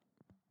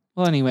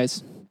 Well,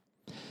 anyways,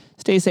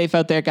 stay safe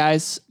out there,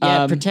 guys.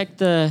 Yeah, protect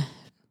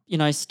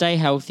stay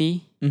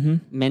healthy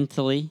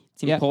mentally.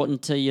 It's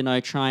important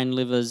to, try and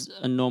live as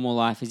a normal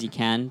life as you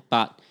can,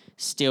 but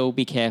still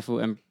be careful,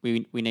 and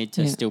we need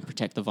to still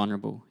protect the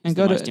vulnerable. And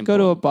go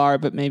to a bar,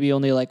 but maybe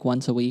only like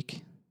once a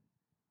week.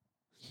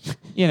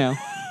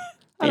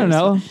 I don't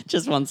know.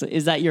 Just once.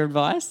 Is that your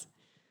advice?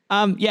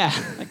 Yeah.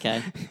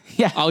 Okay.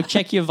 Yeah. I'll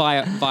check your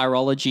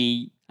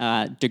virology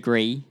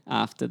degree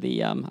after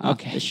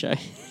the show.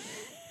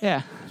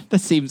 Yeah. That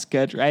seems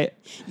good, right?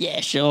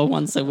 Yeah, sure.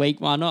 Once a week,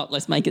 why not?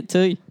 Let's make it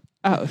 2.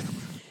 Oh.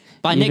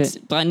 By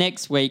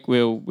next week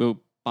we'll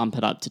bump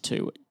it up to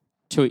two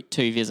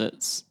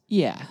visits.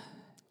 Yeah.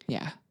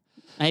 Yeah.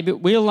 Maybe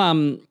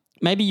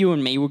maybe you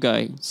and me will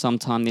go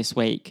sometime this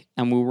week,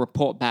 and we'll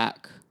report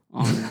back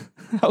on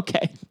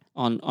okay.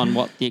 On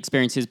what the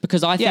experience is,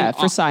 because I think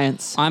for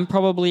science. I'm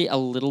probably a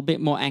little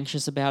bit more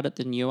anxious about it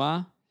than you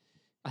are.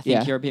 I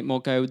think you're a bit more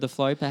go with the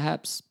flow,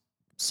 perhaps.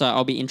 So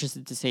I'll be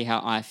interested to see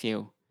how I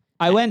feel.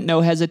 I went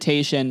no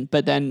hesitation,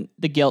 but then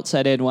the guilt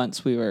set in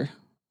once we were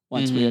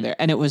there,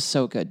 and it was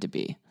so good to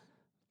be.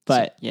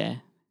 But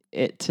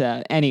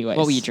anyways.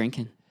 What were you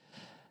drinking?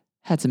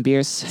 Had some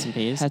beers.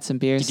 Had some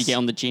beers. Did you get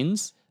on the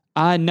gins?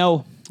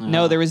 No.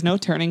 No, there was no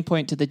turning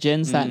point to the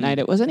gins that night.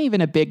 It wasn't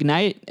even a big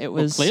night. It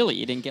was clearly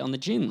you didn't get on the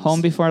gins.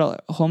 Home before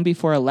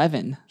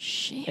 11.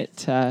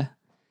 Shit.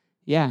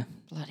 Yeah.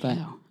 Bloody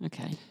hell.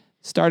 Okay.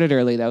 Started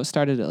early though.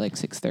 Started at like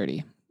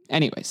 6:30.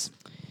 Anyways,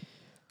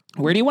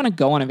 where do you want to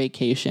go on a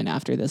vacation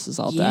after this is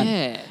all done?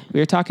 Yeah. We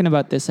were talking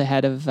about this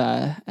ahead of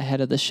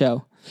the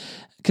show.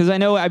 Because I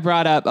know I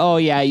brought up,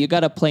 you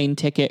got a plane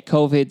ticket.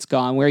 COVID's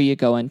gone. Where are you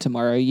going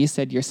tomorrow? You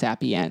said your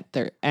sappy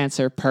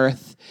answer,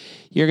 Perth.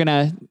 You're going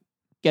to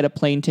get a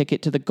plane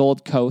ticket to the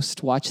Gold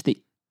Coast, watch the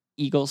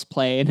Eagles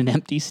play in an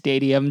empty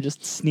stadium,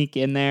 just sneak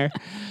in there.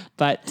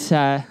 But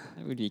that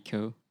would be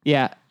cool.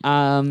 Yeah.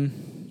 But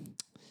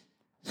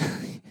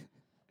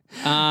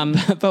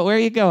where are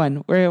you going?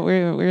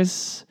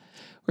 Where's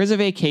Where's a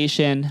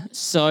vacation?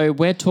 So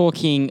we're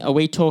talking. Are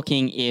we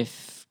talking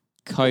if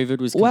COVID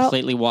was Well-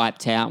 completely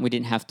wiped out and we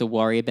didn't have to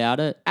worry about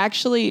it?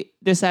 Actually,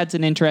 this adds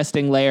an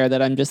interesting layer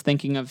that I'm just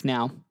thinking of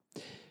now.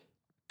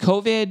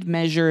 COVID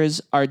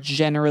measures are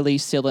generally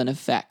still in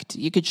effect.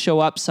 You could show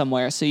up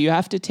somewhere, so you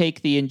have to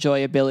take the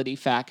enjoyability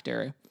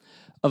factor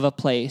of a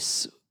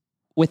place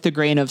with the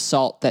grain of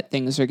salt that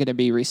things are going to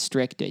be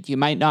restricted. You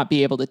might not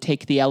be able to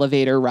take the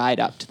elevator ride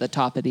up to the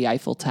top of the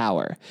Eiffel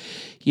Tower.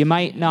 You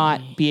might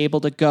not be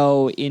able to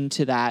go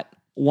into that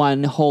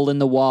one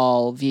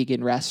hole-in-the-wall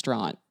vegan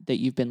restaurant that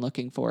you've been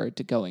looking forward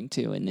to going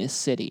to in this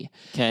city.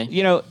 Okay.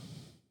 You know,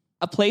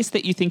 a place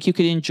that you think you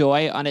could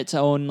enjoy on its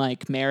own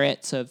like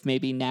merits of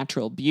maybe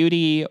natural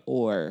beauty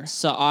or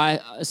So I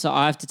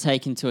have to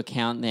take into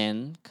account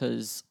then,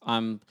 because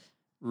I'm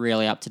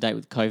really up to date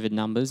with COVID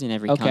numbers in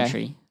every Okay.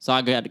 country. So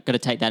I got to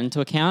take that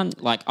into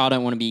account. Like, I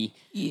don't want to be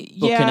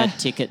booking yeah, a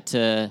ticket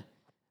to.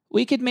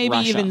 we could maybe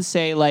Russia. even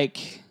say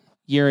like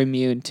you're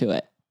immune to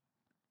it.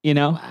 You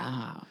know?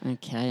 Wow.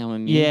 Okay, I'm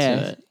immune Yeah.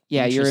 to it.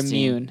 Yeah, you're Interesting.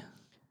 immune.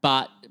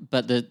 But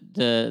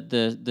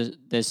the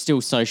there's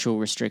still social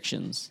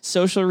restrictions.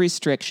 Social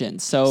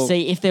restrictions. So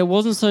See, if there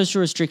wasn't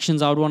social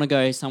restrictions, I would want to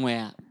go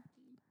somewhere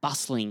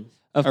bustling.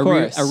 Of a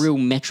course. a real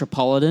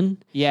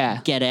metropolitan.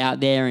 yeah. Get out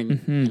there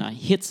and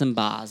hit some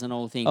bars and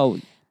all things. Oh,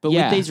 But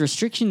yeah. with these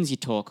restrictions you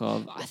talk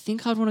of, I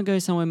think I'd want to go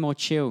somewhere more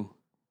chill,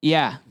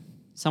 yeah.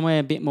 somewhere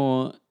a bit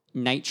more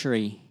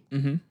naturey.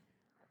 Mm-hmm.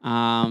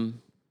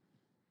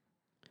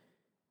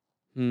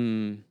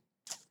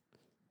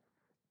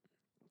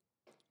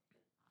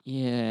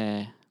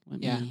 Yeah.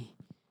 Yeah.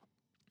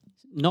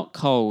 Not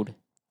cold.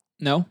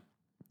 No?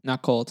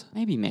 Not cold.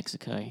 Maybe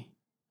Mexico.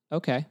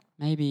 Okay.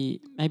 Maybe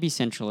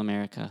Central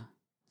America.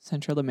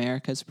 Central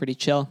America is pretty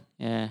chill.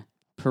 Yeah.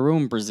 Peru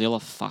and Brazil are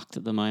fucked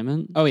at the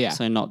moment. Oh, yeah.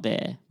 So not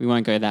there. We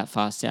won't go that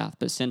far south.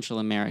 But Central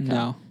America,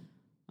 No.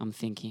 I'm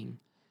thinking.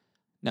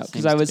 No, because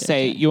Seems I to would be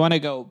say okay. you want to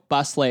go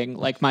bustling.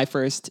 Like my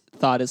first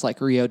thought is like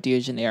Rio de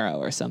Janeiro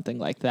or something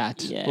like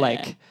that. Yeah.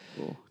 Like,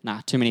 Ooh, nah,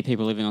 too many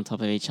people living on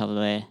top of each other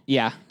there.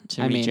 yeah.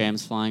 Too many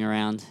germs flying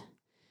around.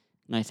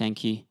 No,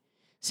 thank you.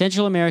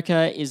 Central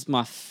America is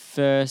my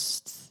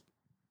first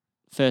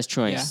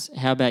choice.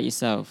 How about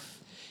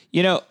yourself?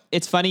 You know,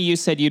 it's funny you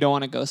said you don't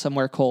want to go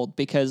somewhere cold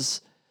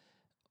because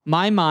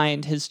my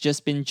mind has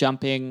just been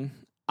jumping.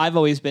 I've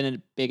always been a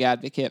big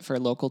advocate for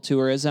local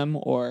tourism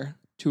or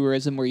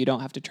tourism where you don't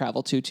have to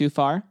travel too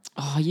far.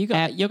 Oh, you're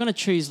gonna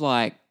choose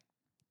like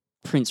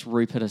Prince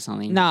Rupert or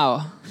something.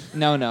 No.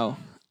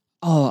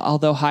 Oh,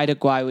 although Haida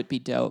Gwaii would be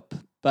dope,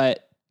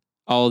 but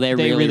Oh, they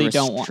really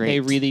don't want. restrict. They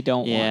really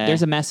don't Yeah. want.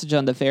 There's a message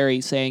on the ferry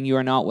saying you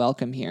are not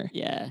welcome here.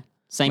 Yeah.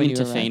 Same When in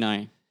you arrive.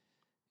 Tofino.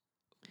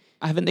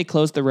 Haven't they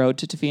closed the road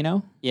to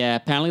Tofino? Yeah,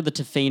 apparently the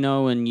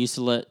Tofino and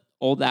Usalit,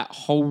 all that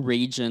whole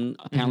region,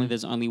 apparently Mm-hmm.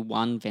 there's only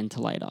one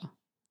ventilator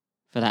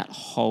for that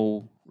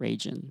whole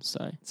region.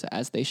 So, So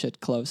as they should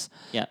close.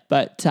 yeah.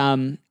 But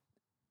and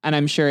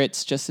I'm sure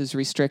it's just as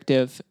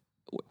restrictive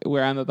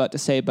where I'm about to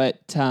say. But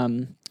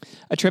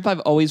a trip I've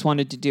always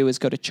wanted to do is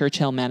go to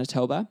Churchill,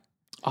 Manitoba,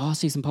 Oh,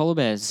 see some polar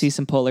bears. see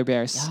some polar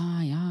bears.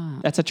 Yeah.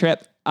 That's a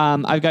trip.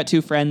 I've got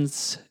two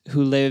friends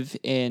who live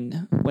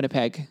in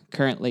Winnipeg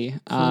currently,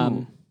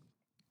 Cool.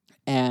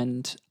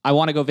 and I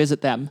want to go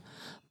visit them,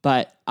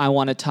 but I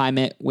want to time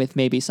it with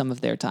maybe some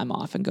of their time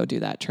off and go do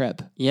that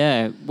trip.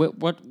 Yeah.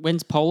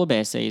 When's polar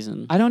bear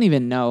season? I don't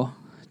even know,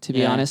 to be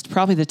Yeah. honest.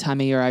 Probably the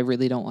time of year I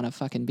really don't want to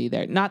fucking be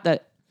there. Not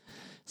that,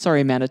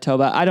 sorry,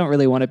 Manitoba. I don't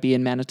really want to be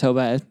in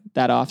Manitoba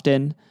that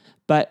often,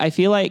 but I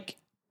feel like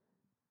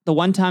the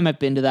one time I've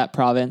been to that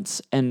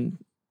province, and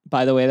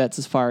by the way, that's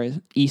as far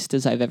east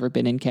as I've ever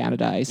been in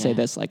Canada. I say Yeah.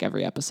 this like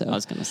every episode. I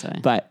was gonna say.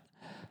 But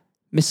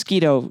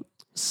Mosquito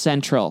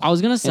Central. I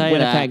was gonna in say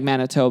Winnipeg, that.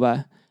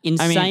 Manitoba.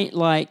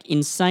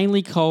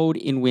 Insanely cold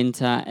in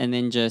winter, and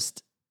then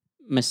just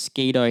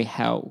mosquito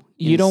hell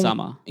in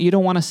summer. You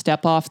don't want to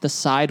step off the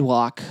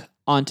sidewalk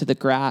onto the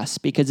grass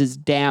because it's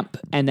damp,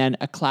 and then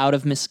a cloud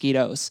of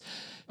mosquitoes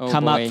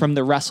come boy. up from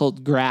the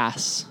rustled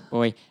grass.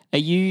 Boy, are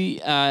you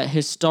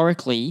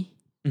historically?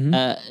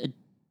 Mm-hmm.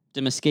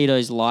 Do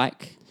mosquitoes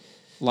like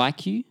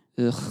you?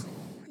 Ugh.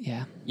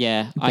 Yeah.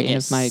 Yeah, I Bane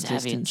get of my savaged.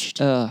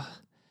 existence. Ugh.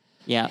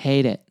 Yeah,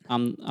 Hate it.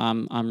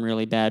 I'm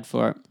really bad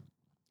for it.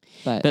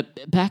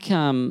 But Back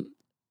Yeah.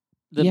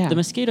 the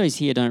mosquitoes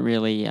here don't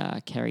really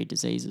carry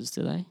diseases,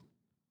 do they?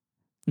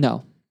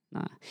 no.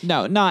 Nah.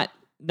 No, not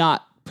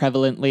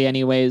prevalently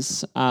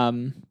anyways.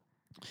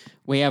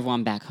 We have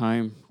one back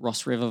home,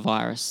 Ross River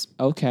virus.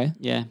 Okay.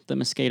 Yeah, the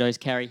mosquitoes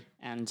carry,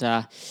 and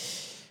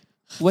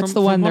What's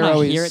the one from they're what I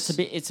always hear,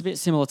 it's a bit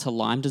similar to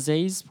Lyme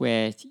disease,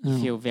 where you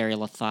Oh. feel very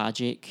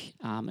lethargic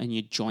and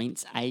your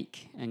joints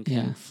ache and can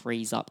Yeah.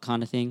 freeze up,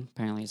 kind of thing.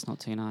 Apparently, it's not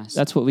too nice.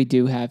 That's what we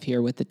do have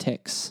here with the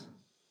ticks.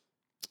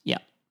 Yeah.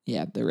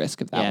 Yeah, the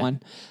risk of that Yeah. one.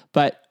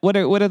 But what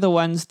are the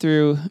ones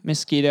through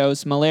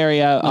mosquitoes?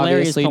 Malaria, Malaria is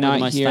obviously probably the not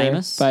most here.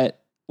 famous.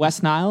 But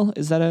West Nile,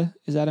 is that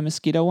a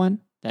mosquito one?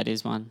 That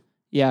is one.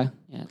 Yeah.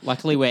 Yeah.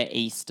 Luckily, we're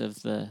east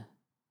of the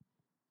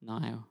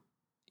Nile,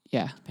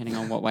 Yeah. depending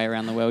on what way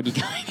around the world you're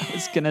going. I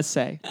was gonna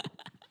say.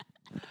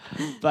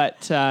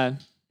 But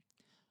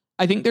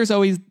I think there's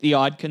always the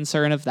odd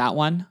concern of that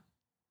one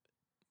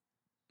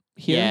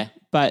here. Yeah.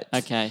 But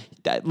Okay.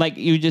 like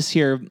you just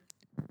hear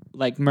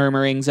like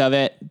murmurings of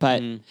it,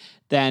 but Mm.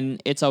 then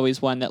it's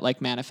always one that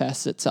like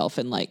manifests itself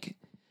in like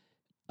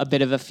a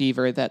bit of a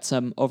fever that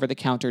some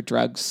over-the-counter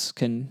drugs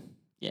can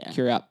Yeah.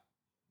 cure up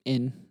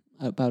in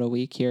about a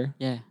week here.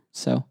 Yeah.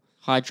 So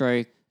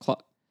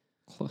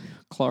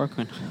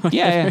Chloroquine.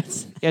 yeah,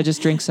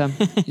 just drink some.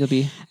 You'll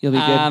be good.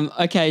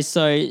 Okay,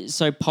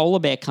 so polar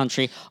bear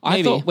country. I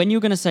Maybe. thought when you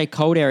were going to say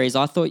cold areas,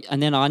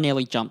 and then I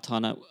nearly jumped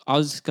on it. I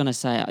was going to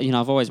say,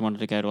 I've always wanted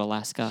to go to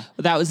Alaska.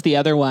 That was the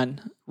other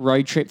one.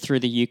 Road trip through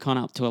the Yukon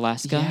up to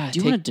Alaska. Yeah, do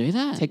you want to do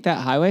that? Take that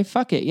highway?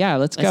 Fuck it. Yeah,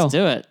 let's go. Let's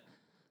do it.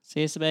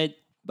 See you, Sabine.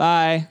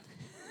 Bye.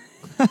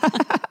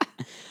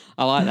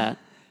 I like that.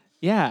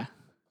 Yeah.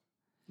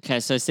 Okay,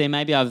 so see,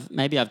 maybe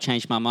I've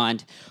changed my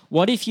mind.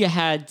 What if you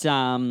had?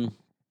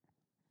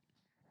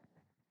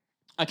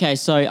 Okay,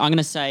 so I'm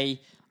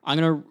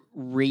gonna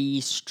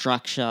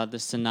restructure the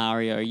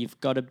scenario. You've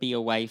got to be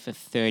away for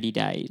 30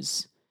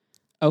 days,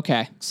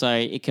 Okay. so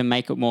it can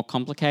make it more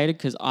complicated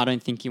because I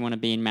don't think you want to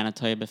be in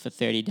Manitoba for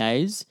 30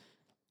 days.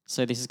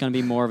 So this is going to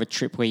be more of a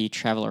trip where you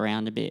travel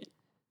around a bit.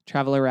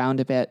 Travel around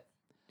a bit.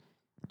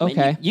 I mean,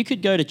 Okay. you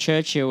could go to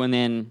Churchill and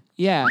then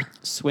Yeah.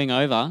 swing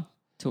over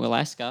to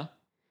Alaska.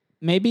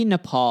 Maybe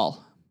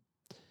Nepal.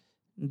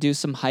 Do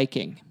some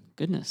hiking.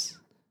 Goodness.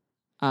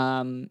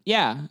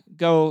 Yeah,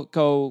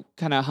 go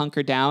kind of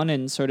hunker down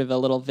in sort of a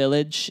little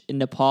village in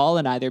Nepal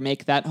and either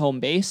make that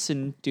home base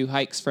and do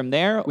hikes from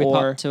there Whip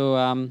or up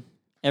to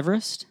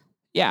Everest.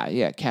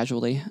 yeah,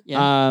 casually.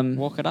 Yeah.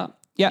 Walk it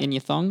up. yeah. In your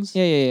thongs.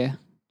 Yeah.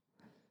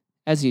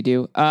 As you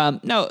do.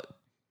 No,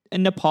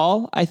 in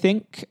Nepal, I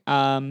think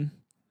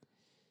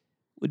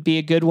would be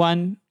a good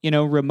one,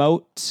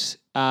 remote.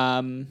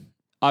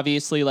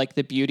 Obviously like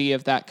the beauty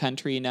of that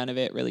country, none of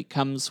it really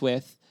comes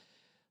with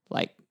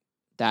like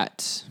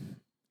that,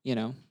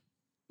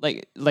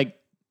 like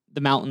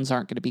the mountains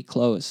aren't going to be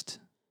closed.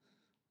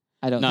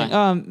 I don't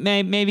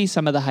think. Maybe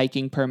some of the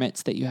hiking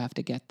permits that you have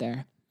to get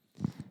there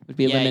would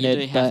be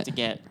limited. You do have to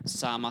get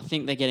some. I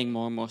think they're getting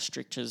more and more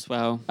strict as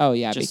well. Oh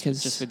yeah, Just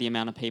because with the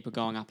amount of people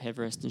going up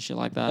Everest and shit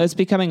like that. it's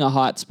becoming a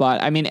hot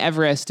spot. I mean,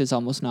 Everest is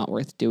almost not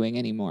worth doing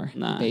anymore.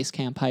 No. Base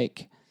camp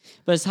hike.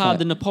 But it's hard.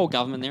 The Nepal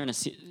government, they're in a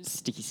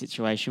sticky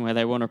situation where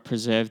they want to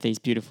preserve these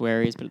beautiful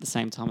areas, but at the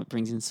same time, it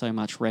brings in so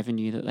much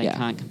revenue that they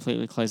can't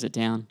completely close it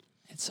down.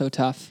 It's so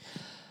tough.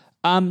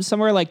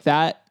 Somewhere like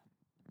that.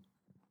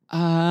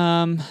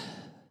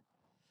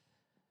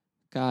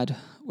 God,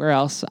 where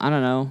else? I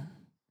don't know.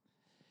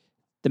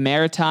 The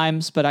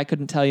Maritimes, but I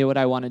couldn't tell you what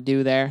I want to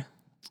do there.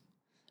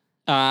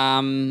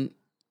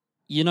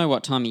 You know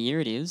what time of year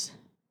it is?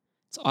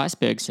 It's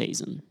iceberg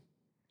season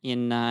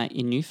in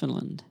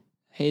Newfoundland.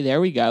 Hey,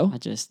 there we go. I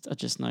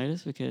just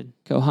noticed we could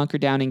Go hunker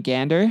down in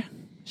Gander.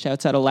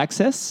 Shouts out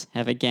Alexis.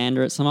 have a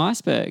gander at some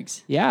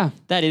icebergs. Yeah.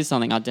 That is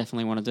something I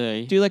definitely want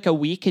to do. Do like a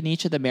week in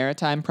each of the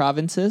Maritime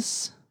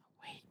provinces.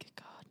 Week,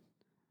 God.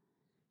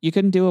 You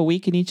couldn't do a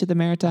week in each of the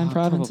Maritime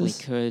provinces?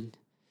 Probably could.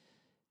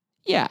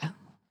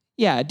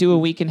 Yeah, do a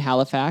week in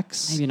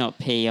Halifax. Maybe not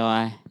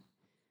PEI.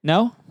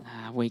 No?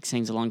 A week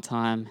seems a long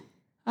time.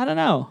 I don't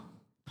know.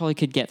 Probably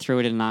could get through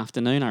it in an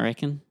afternoon, I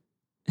reckon.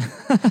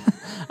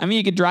 I mean,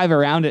 you could drive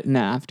around it in the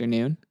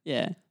afternoon,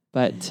 Yeah.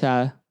 but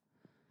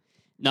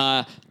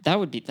No, that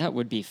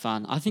would be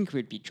fun. I think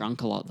we'd be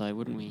drunk a lot though,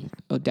 wouldn't we?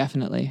 oh,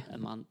 definitely. A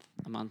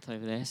month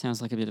over there.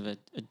 Sounds like a bit of a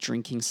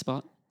drinking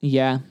spot.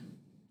 Yeah.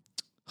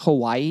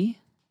 Hawaii?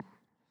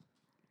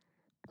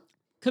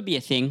 Could be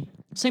a thing.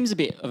 Seems a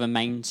bit of a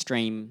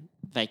mainstream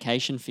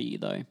vacation for you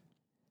though.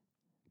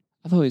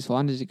 I've always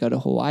wanted to go to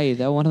Hawaii,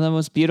 though. One of the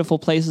most beautiful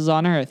places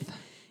on earth.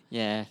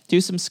 Yeah. Do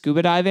some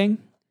scuba diving.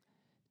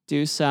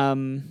 Do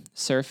some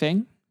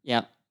surfing.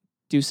 Yeah.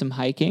 Do some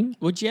hiking.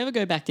 Would you ever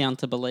go back down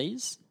to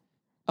Belize?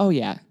 Oh,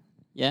 yeah.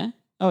 Yeah?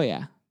 Oh,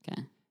 yeah.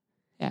 Okay.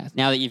 Yeah.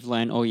 Now that you've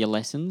learned all your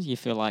lessons, you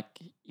feel like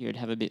you'd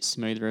have a bit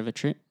smoother of a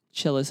trip?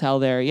 Chill as hell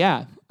there.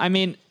 Yeah. I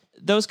mean,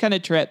 those kind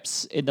of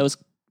trips in those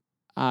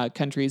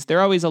countries, they're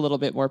always a little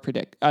bit more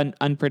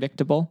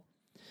unpredictable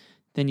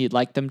than you'd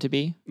like them to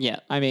be. Yeah.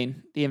 I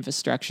mean, the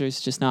infrastructure is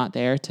just not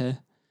there to,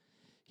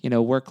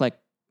 work like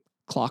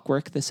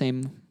clockwork the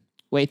same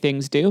way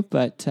things do.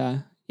 But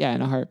yeah,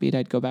 in a heartbeat,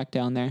 I'd go back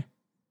down there.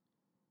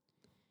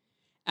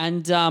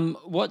 And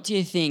what do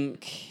you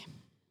think?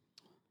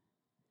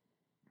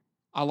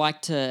 I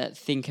like to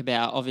think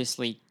about,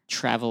 obviously,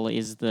 travel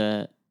is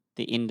the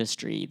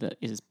industry that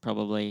is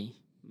probably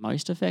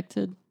most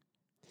affected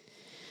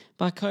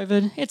by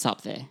COVID. It's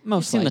up there.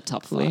 It's in the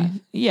top 5.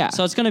 Yeah.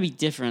 So it's going to be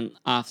different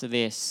after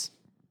this.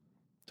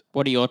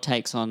 What are your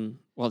takes on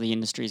what the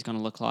industry is going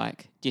to look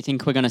like? Do you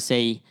think we're going to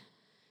see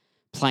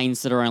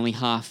planes that are only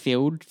half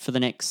filled for the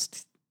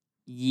next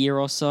year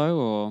or so,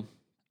 or?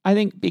 I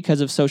think because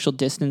of social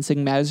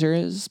distancing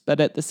measures, but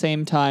at the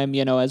same time,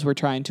 as we're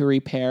trying to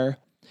repair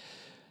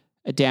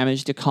a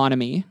damaged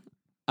economy,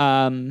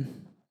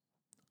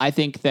 I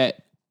think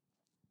that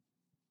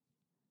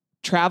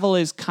travel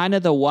is kind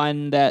of the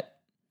one that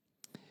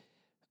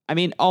I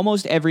mean,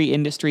 almost every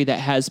industry that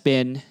has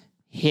been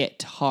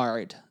hit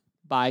hard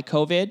by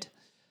COVID,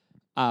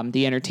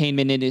 the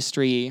entertainment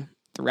industry,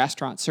 the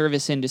restaurant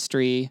service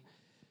industry,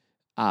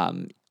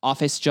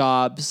 office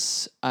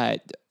jobs,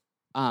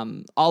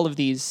 all of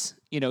these,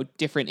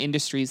 different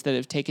industries that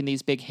have taken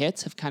these big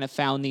hits have kind of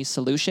found these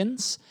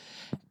solutions.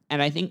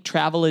 And I think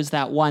travel is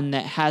that one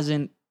that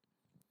hasn't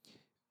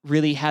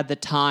really had the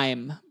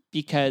time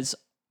because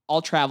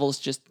all travel's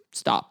just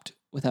stopped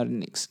without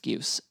an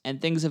excuse. And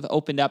things have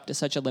opened up to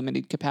such a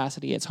limited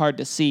capacity. It's hard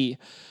to see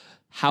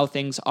how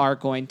things are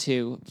going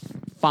to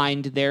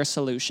find their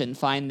solution,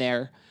 find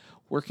their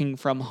working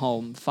from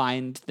home,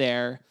 find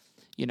their,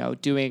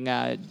 doing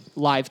a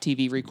live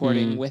TV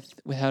recording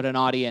without an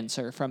audience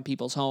or from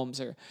people's homes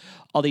or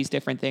all these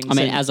different things. I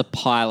mean, as a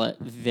pilot,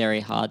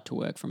 very hard to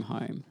work from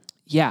home.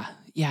 Yeah.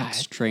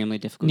 Extremely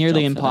difficult.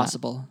 Nearly job for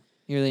impossible.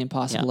 Nearly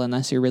impossible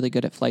unless you're really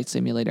good at Flight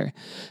Simulator.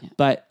 Yeah.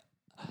 But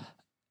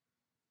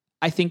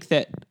I think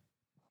that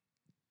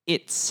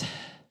it's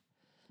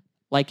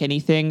like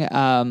anything.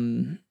 I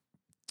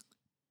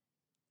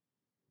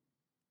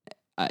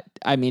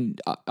mean,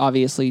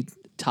 obviously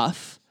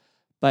tough,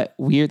 but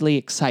weirdly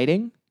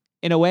exciting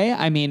in a way.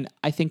 I mean,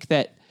 I think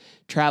that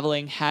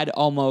traveling had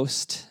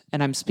almost,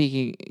 and I'm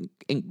speaking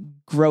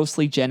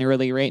grossly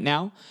generally right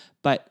now,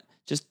 but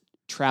just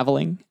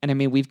traveling. And I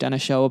mean, we've done a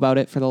show about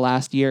it for the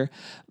last year,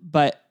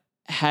 but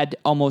had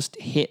almost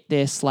hit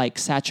this like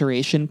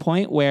saturation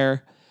point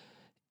where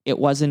it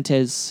wasn't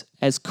as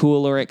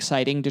cool or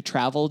exciting to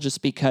travel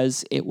just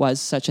because it was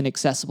such an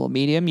accessible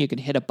medium. You could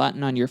hit a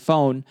button on your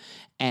phone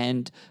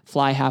and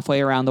fly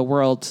halfway around the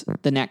world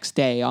the next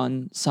day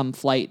on some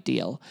flight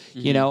deal,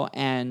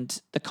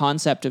 and the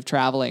concept of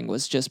traveling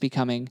was just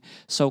becoming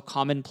so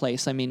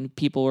commonplace. I mean,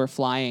 people were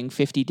flying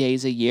 50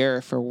 days a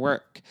year for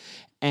work.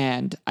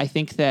 And I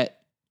think that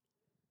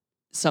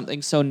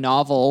something so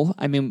novel,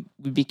 I mean,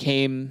 we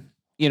became,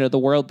 the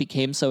world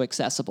became so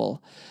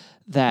accessible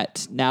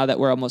that now that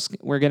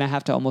we're going to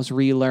have to almost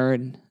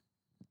relearn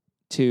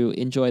to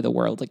enjoy the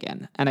world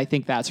again. And I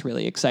think that's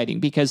really exciting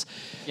because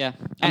I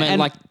mean,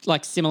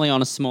 like similarly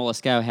on a smaller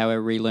scale, how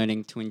we're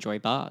relearning to enjoy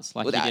bars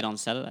like you did on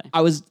Saturday. I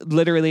was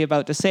literally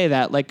about to say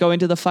that, like going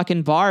to the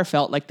fucking bar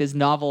felt like this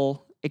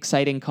novel,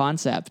 exciting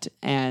concept.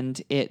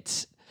 And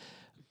it's,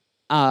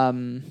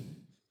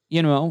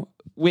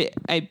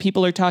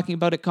 people are talking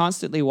about it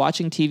constantly,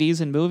 watching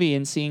TVs and movie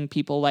and seeing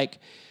people like,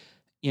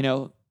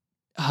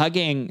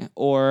 hugging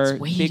or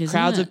big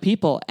crowds of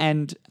people.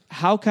 And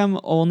how come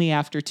only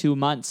after 2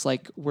 months,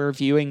 like we're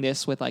viewing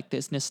this with like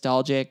this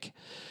nostalgic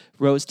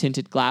rose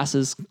tinted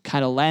glasses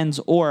kind of lens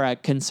or a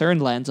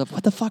concerned lens of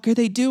what the fuck are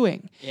they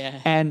doing? Yeah.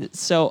 And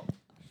so,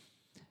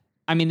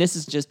 I mean, this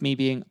is just me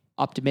being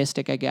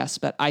optimistic, I guess,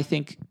 but I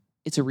think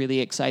it's a really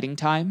exciting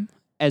time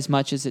as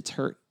much as it's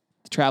hurt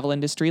the travel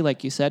industry,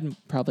 like you said,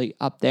 probably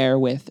up there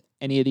with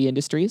any of the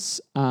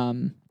industries.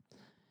 I'm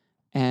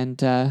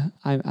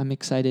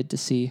excited to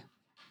see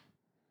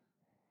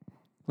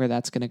where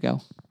that's going to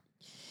go.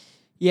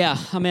 Yeah,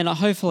 I mean,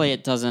 hopefully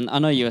it doesn't. I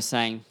know you were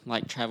saying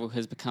like travel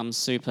has become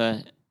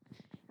super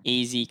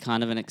easy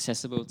kind of and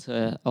accessible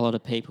to a lot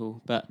of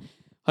people, but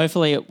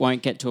hopefully it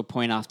won't get to a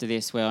point after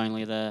this where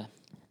only the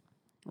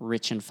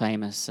rich and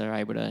famous are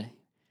able to,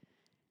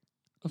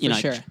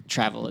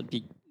 travel. It'd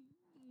be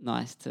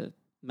nice to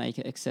make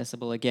it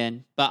accessible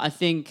again. But I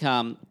think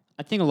a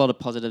lot of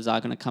positives are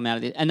going to come out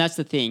of it. And that's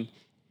the thing.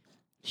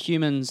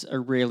 Humans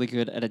are really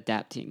good at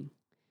adapting.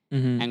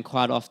 Mm-hmm. And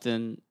quite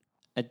often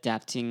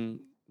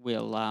adapting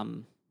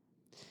will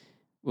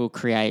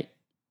create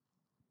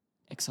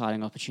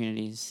exciting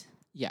opportunities.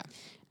 Yeah.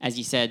 As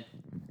you said.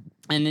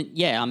 And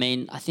I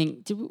mean, I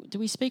think, did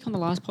we speak on the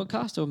last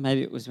podcast, or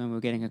maybe it was when we were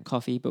getting a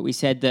coffee, but we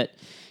said that,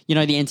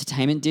 the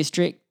entertainment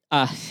industry,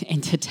 oh,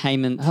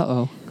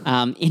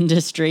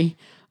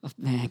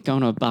 man,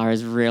 going to a bar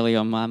is really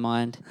on my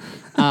mind.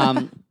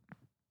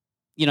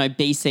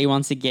 BC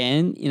once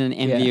again in an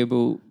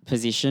enviable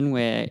position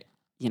where,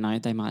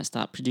 they might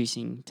start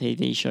producing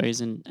TV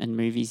shows and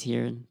movies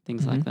here and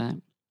things like that.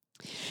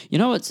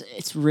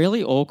 It's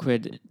really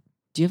awkward.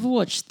 Do you ever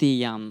watch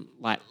the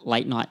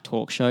late night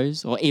talk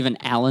shows or even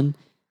Ellen?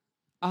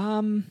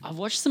 I've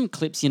watched some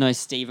clips,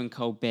 Stephen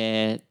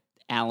Colbert,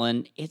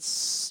 Ellen.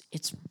 It's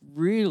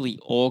really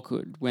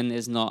awkward when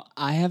there's not.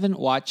 I haven't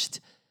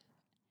watched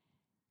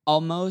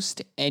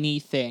almost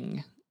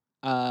anything.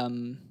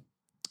 I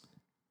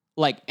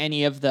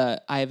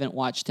haven't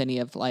watched any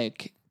of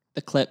like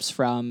the clips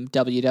from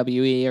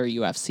WWE or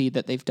UFC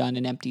that they've done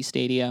in empty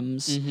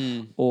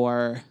stadiums,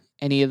 or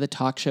any of the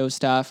talk show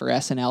stuff or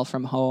SNL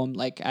from home.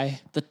 Like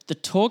the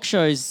talk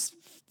shows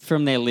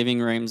from their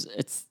living rooms,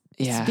 it's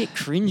a bit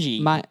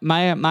cringy.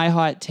 My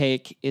hot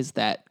take is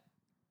that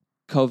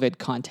COVID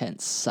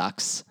content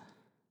sucks.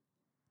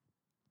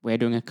 We're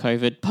doing a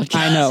COVID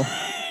podcast.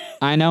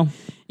 I know.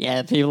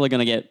 Yeah, people are going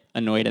to get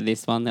annoyed at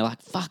this one. They're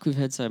like, fuck, we've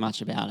heard so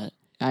much about it.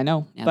 I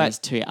know. Now those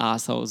two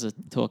assholes are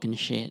talking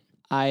shit.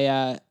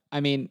 I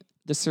mean,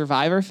 the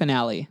Survivor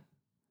finale.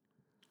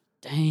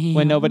 Damn.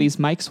 When nobody's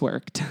mics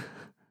worked.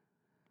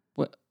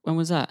 When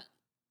was that?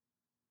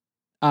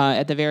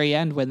 At the very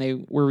end, when they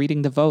were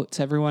reading the votes,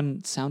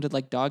 everyone sounded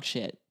like dog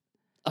shit.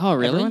 Oh,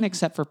 really? Everyone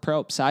except for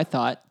Probst, I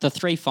thought. The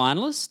 3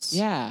 finalists?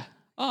 Yeah.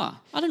 Oh,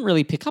 I didn't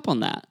really pick up on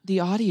that.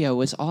 The audio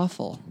was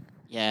awful.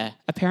 Yeah.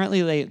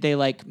 Apparently, they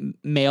like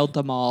mailed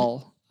them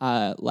all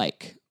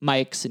like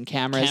mics and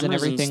cameras and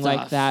everything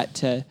like that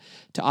to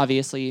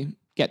obviously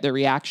get the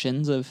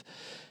reactions of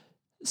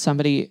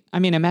somebody. I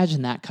mean,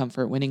 imagine that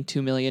comfort, winning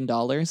 $2 million,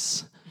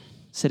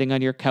 sitting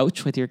on your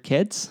couch with your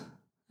kids.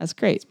 That's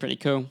great. It's pretty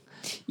cool.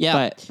 Yeah.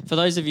 But for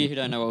those of you who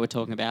don't know what we're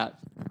talking about,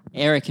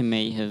 Eric and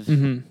me have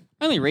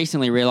only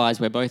recently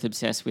realized we're both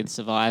obsessed with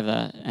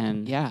Survivor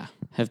and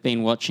have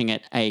been watching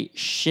it a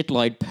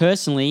shitload.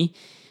 Personally,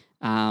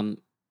 in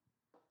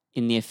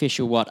the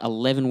official,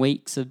 11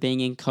 weeks of being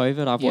in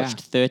COVID, I've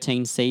watched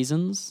 13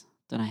 seasons.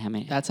 Don't know how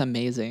many. That's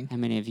amazing. How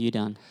many have you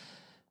done?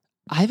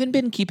 I haven't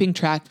been keeping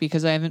track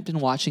because I haven't been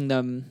watching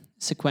them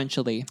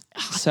sequentially.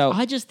 So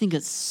I just think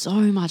it's so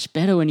much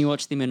better when you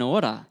watch them in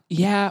order.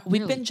 Yeah,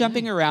 we've been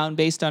jumping around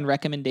based on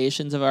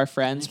recommendations of our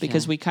friends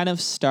because we kind of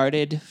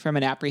started from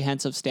an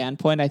apprehensive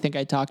standpoint. I think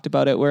I talked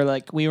about it where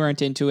like we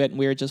weren't into it and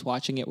we were just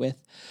watching it with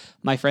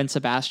my friend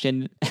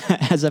Sebastian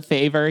as a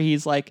favor.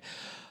 He's like,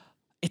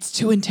 it's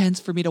too intense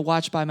for me to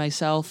watch by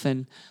myself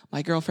and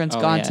my girlfriend's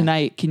gone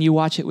tonight. Can you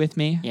watch it with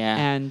me? Yeah.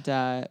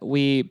 And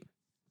we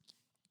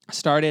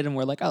started and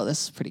we're like, oh,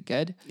 this is pretty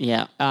good.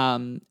 Yeah.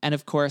 And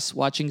of course,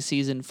 watching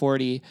season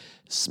 40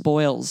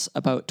 spoils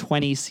about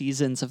 20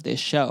 seasons of this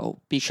show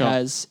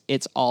because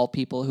it's all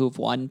people who've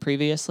won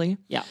previously.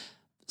 Yeah.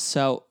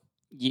 So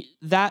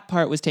that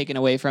part was taken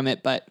away from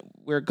it, but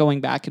we're going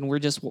back and we're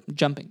just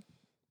jumping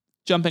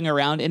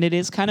around, and it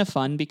is kind of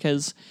fun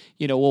because,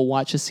 you know, we'll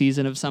watch a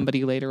season of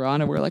somebody later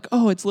on and we're like,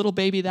 oh, it's little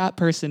baby that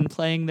person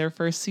playing their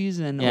first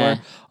season, or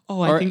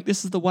I think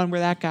this is the one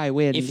where that guy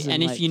wins.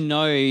 If you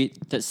know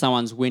that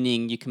someone's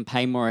winning, you can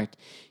pay more.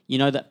 You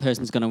know that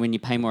person's going to win. You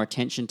pay more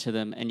attention to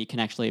them, and you can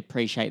actually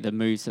appreciate the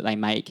moves that they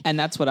make, and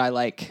that's what I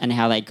like, and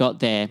how they got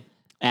there.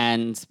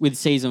 And with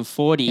season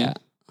 40,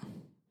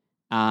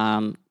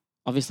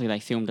 obviously they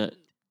filmed it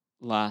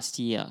last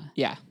year.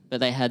 Yeah,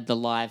 but they had the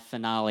live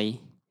finale.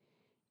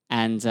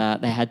 And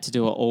they had to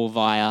do it all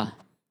via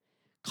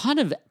kind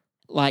of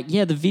like,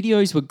 the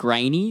videos were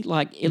grainy.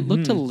 Like, it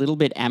looked a little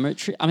bit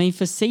amateur. I mean,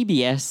 for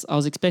CBS, I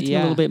was expecting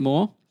a little bit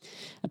more.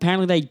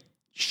 Apparently, they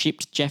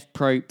shipped Jeff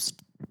Probst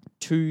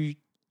 2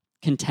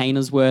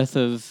 containers worth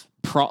of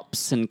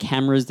props and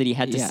cameras that he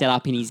had to set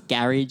up in his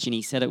garage. And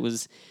he said it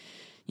was,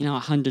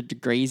 100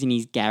 degrees in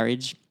his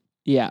garage.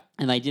 Yeah.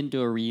 And they didn't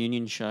do a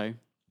reunion show,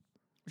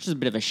 which is a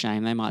bit of a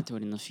shame. They might do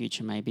it in the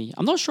future, maybe.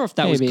 I'm not sure if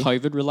that was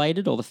COVID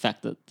related or the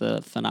fact that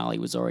the finale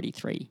was already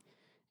 3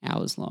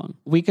 hours long.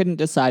 We couldn't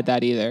decide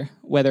that either,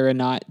 whether or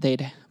not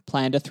they'd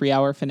planned a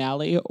 3-hour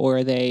finale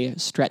or they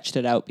stretched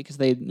it out because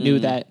they knew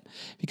that,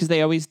 because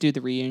they always do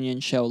the reunion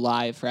show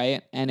live,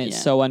 right? And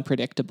it's so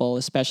unpredictable,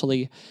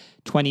 especially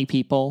 20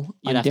 people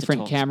on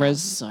different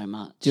cameras so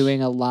much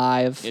doing a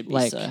live. It'd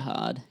be so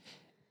hard.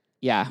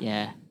 Yeah.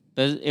 Yeah.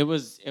 But it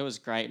was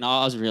great. And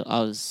I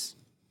was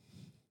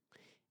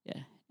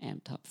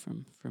amped up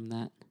from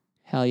that.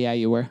 Hell yeah,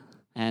 you were.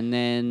 And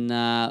then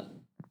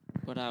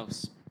what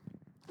else?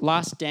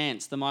 Last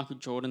Dance, the Michael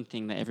Jordan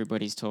thing that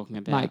everybody's talking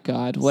about. My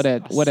God, what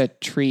a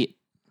treat!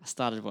 I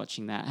started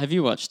watching that. Have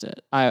you watched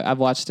it? I've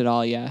watched it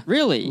all. Yeah,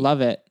 really,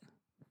 love it.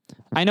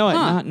 I know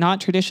it.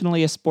 Not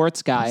traditionally a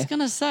sports guy. I was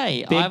gonna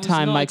say big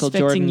time Michael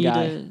Jordan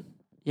guy.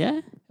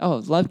 Yeah.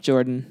 Oh, love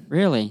Jordan.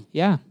 Really?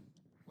 Yeah.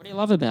 What do you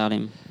love about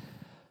him?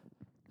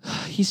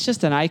 He's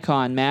just an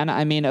icon, man.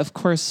 I mean, of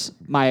course,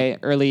 my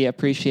early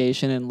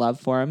appreciation and love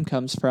for him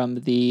comes from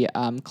the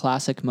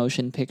classic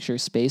motion picture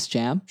Space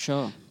Jam.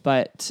 Sure.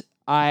 But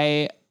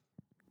I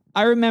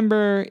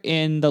remember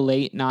in the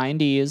late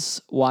 90s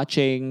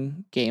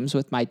watching games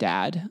with my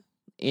dad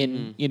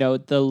in,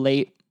 the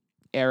late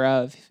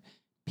era of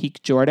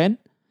peak Jordan,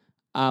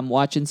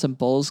 watching some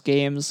Bulls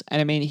games.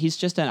 And I mean, he's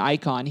just an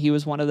icon. He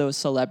was one of those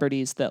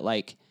celebrities that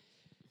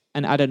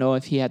and I don't know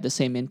if he had the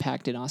same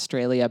impact in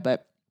Australia,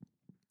 but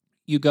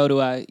you go to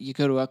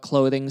a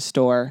clothing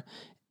store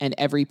and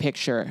every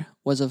picture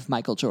was of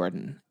Michael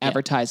Jordan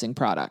advertising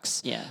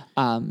products. Yeah.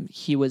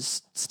 He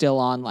was still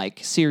on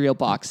cereal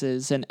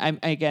boxes, and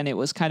again, it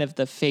was kind of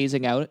the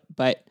phasing out,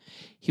 but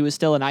he was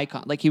still an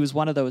icon. He was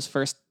one of those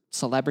first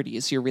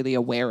celebrities you're really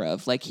aware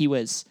of. He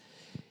was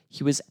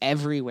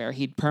everywhere.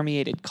 He'd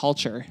permeated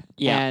culture.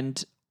 Yeah.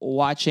 And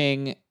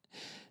watching,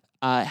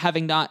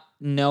 having not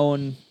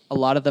known a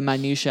lot of the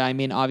minutia, I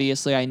mean,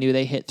 obviously I knew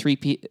they hit 2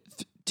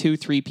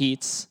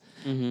 3-peats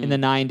in the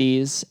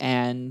 90s,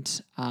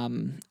 and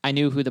I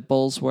knew who the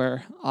Bulls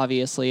were,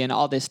 obviously, and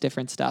all this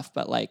different stuff,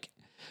 but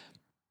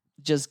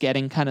just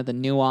getting kind of the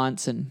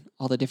nuance and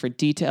all the different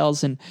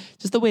details, and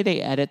just the way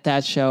they edit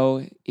that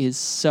show is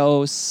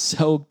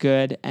so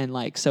good and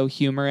so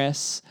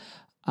humorous.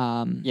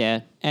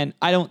 And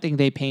I don't think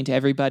they paint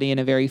everybody in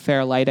a very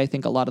fair light. I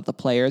think a lot of the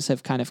players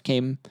have kind of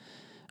came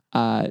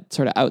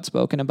sort of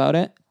outspoken about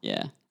it.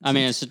 Yeah. I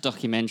mean, it's a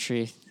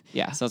documentary.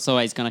 Yeah. So it's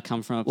always going to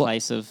come from a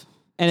place of...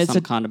 And it's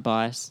some kind of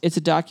bias. It's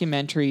a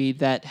documentary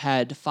that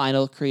had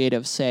final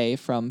creative say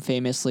from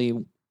famously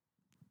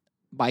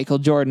Michael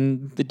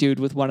Jordan, the dude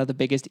with one of the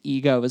biggest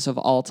egos of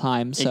all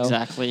time. So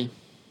Exactly.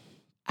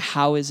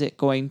 how is it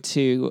going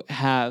to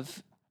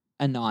have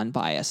a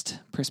non-biased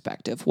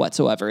perspective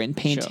whatsoever and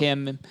paint Sure.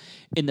 him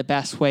in the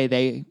best way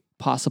they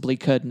possibly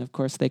could? And of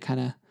course, they kind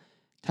of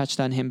touched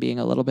on him being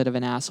a little bit of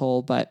an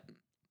asshole, but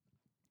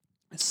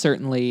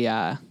certainly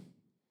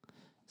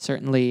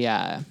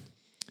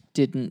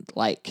didn't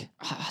like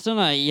I don't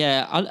know.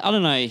 Yeah, I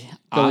don't know.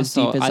 go as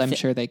So deep as I I'm thi-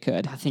 sure they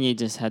could. I think he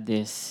just had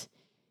this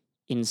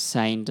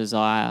insane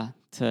desire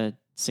to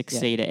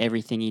succeed at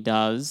everything he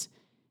does.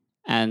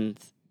 And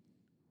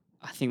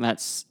I think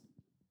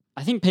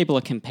people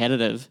are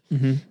competitive.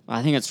 Mm-hmm.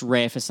 I think it's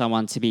rare for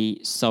someone to be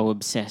so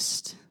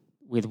obsessed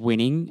with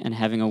winning and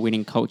having a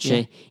winning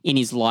culture in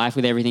his life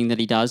with everything that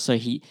he does. So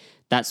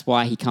that's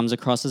why he comes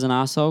across as an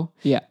arsehole.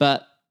 Yeah.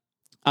 But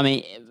I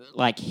mean,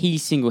 like, he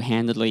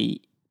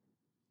single-handedly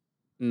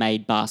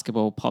made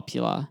basketball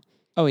popular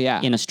Oh,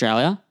 yeah. in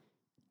Australia.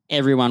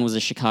 Everyone was a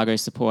Chicago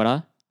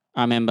supporter.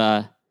 I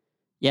remember,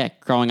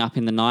 growing up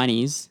in the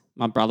 90s,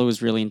 my brother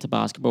was really into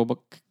basketball,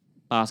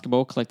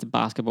 collected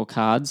basketball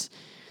cards.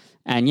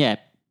 And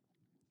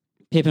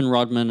Pippen,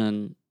 Rodman,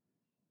 and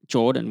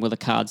Jordan were the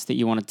cards that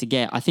you wanted to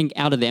get. I think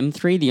out of them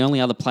three, the only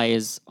other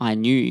players I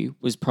knew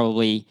was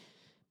probably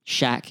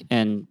Shaq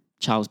and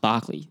Charles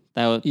Barkley.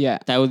 They were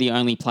the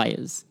only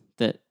players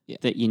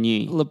that you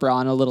knew.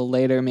 LeBron a little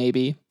later,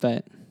 maybe,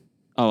 but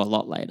Oh, a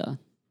lot later.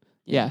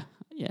 yeah.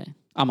 Yeah.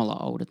 I'm a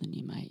lot older than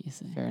you, mate.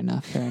 So. Fair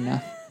enough.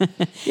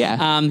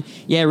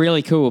 Yeah.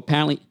 Really cool.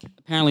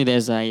 Apparently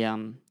there's a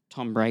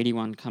Tom Brady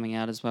one coming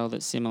out as well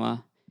that's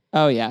similar.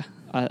 Oh, yeah.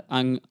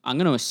 I'm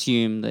going to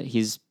assume that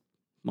he's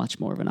much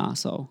more of an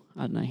arsehole.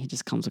 I don't know. He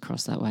just comes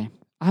across that way.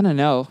 I don't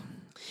know.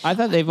 I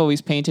thought they've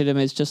always painted him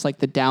as just like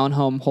the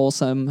down-home,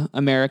 wholesome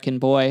American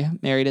boy,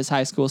 married his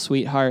high school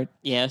sweetheart,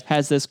 Yeah.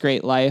 has this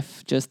great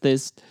life, just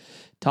this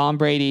Tom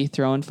Brady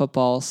throwing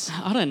footballs.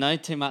 I don't know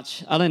too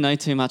much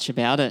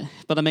about it.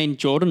 But I mean,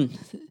 Jordan,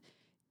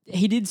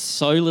 he did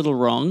so little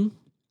wrong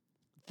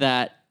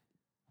that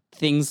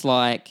things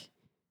like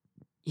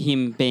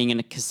him being in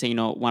a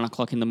casino at 1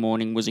 o'clock in the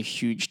morning was a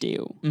huge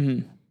deal.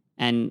 Mm-hmm.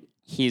 And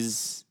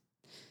his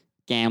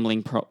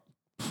gambling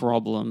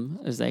problem,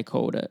 as they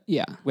called it.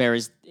 Yeah.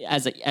 Whereas,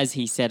 as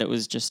he said, it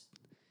was just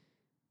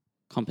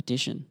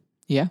competition.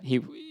 Yeah.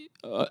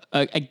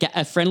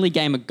 A friendly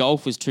game of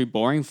golf was too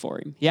boring for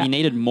him. Yeah. He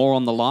needed more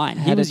on the line.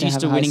 He Had was to used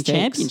have to high winning stakes.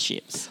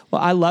 championships.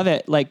 Well, I love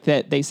it. Like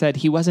that they said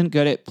he wasn't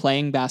good at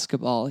playing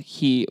basketball.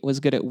 He was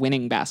good at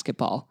winning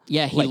basketball.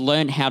 Yeah, he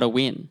learned how to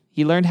win.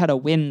 He learned how to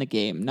win the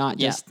game, not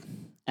just...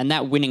 And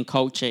that winning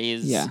culture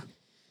is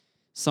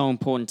so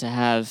important to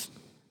have.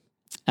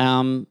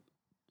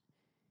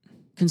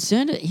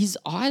 Concerned, his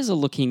eyes are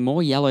looking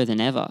more yellow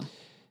than ever.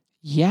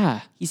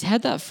 Yeah. He's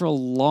had that for a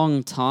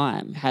long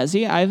time. Has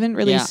he? I haven't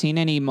really seen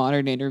any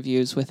modern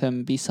interviews with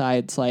him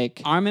besides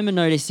like I remember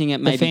noticing it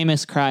the maybe.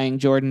 famous crying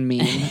Jordan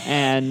meme.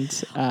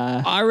 And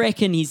I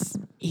reckon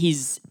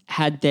he's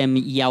had them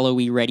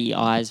yellowy, reddy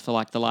eyes for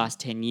like the last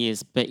 10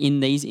 years. But in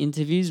these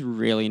interviews,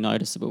 really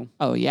noticeable.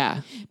 oh,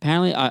 yeah.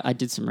 Apparently, I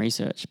did some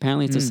research.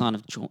 Apparently, it's a sign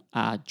of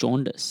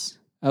jaundice,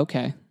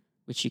 Okay.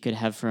 which you could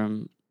have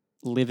from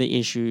liver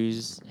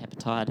issues,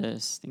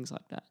 hepatitis, things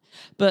like that.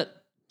 But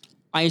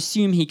I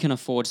assume he can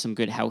afford some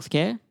good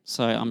healthcare,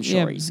 so I'm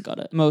sure he's got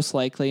it. Most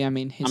likely. I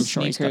mean, his I'm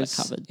sure he's got it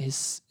sneakers, covered.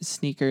 his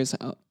sneakers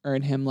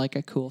earn him like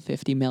a cool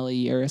 $50 million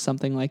a year or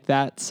something like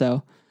that.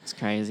 So, It's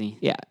crazy.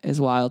 yeah, it's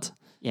wild.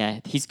 Yeah,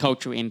 his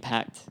cultural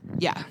impact.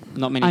 Yeah.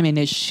 Not many. I mean,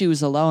 his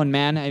shoes alone,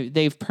 man,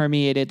 they've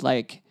permeated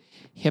like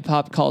hip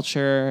hop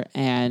culture,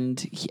 and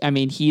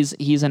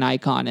he's an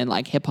icon in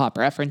like hip hop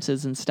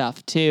references and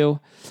stuff too.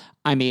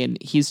 I mean,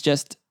 he's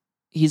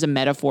a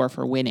metaphor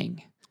for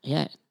winning.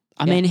 Yeah.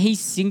 I mean, he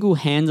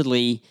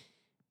single-handedly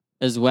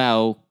as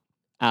well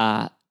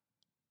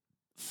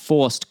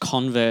forced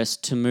Converse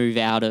to move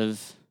out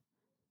of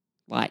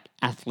like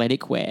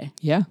athletic wear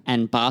Yeah.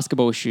 and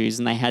basketball shoes,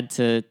 and they had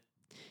to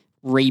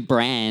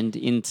rebrand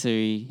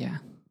into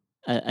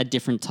a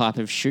different type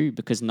of shoe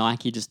because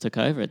Nike just took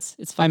over. It's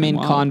fucking I mean,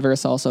 wild.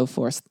 Converse also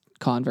forced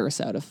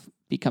Converse out of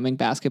becoming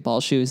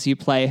basketball shoes. You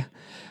play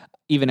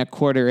even a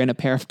quarter in a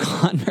pair of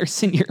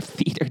Converse and your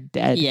feet are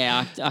dead.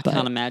 Yeah, I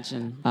can't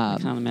imagine. I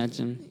can't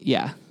imagine.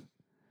 Yeah.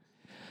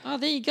 Oh,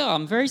 there you go.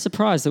 I'm very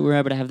surprised that we were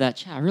able to have that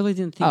chat. I really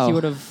didn't think you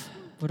would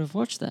have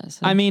watched that. So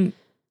I mean,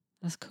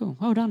 that's cool.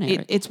 Well done,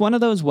 Eric. it's one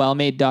of those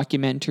well-made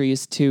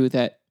documentaries too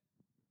that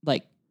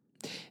like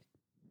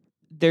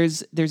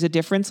there's a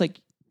difference. Like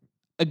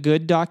a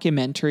good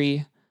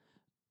documentary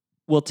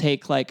will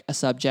take like a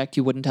subject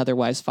you wouldn't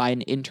otherwise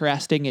find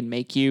interesting and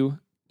make you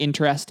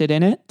interested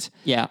in it.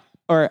 Yeah.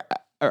 Or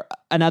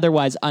an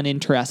otherwise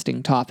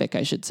uninteresting topic,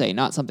 I should say,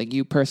 not something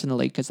you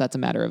personally, because that's a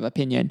matter of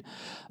opinion,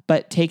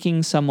 but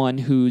taking someone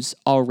who's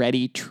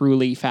already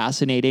truly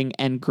fascinating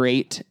and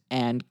great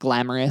and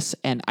glamorous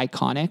and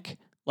iconic,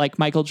 like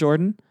Michael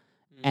Jordan,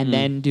 and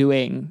then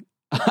doing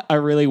a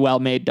really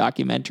well-made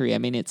documentary. I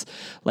mean, it's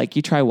like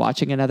you try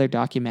watching another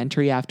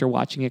documentary after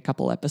watching a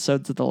couple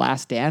episodes of The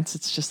Last Dance.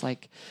 It's just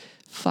like,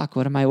 fuck,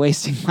 what am I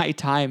wasting my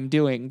time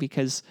doing?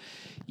 Because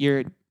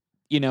you're,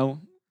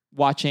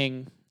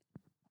 watching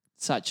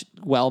such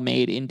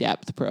well-made,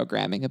 in-depth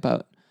programming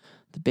about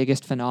the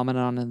biggest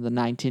phenomenon in the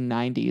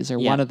 1990s or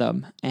one of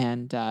them.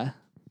 And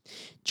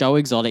Joe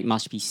Exotic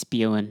must be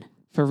spewing.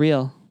 for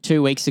real.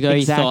 2 weeks ago,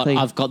 Exactly. he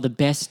thought, I've got the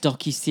best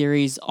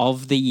docuseries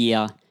of the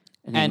year.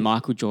 And then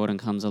Michael Jordan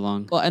comes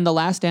along. Well, and The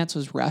Last Dance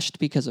was rushed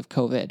because of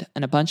COVID,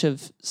 and a bunch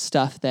of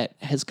stuff that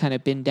has kind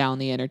of been down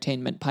the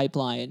entertainment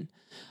pipeline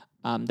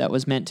that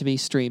was meant to be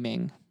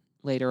streaming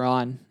later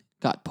on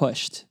got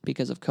pushed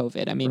because of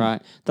COVID. I mean,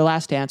 Right. The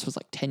Last Dance was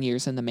like 10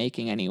 years in the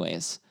making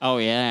anyways, Oh,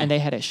 yeah. and they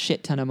had a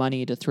shit ton of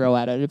money to throw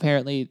at it.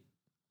 Apparently,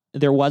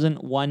 there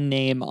wasn't one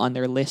name on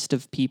their list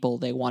of people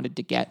they wanted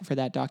to get for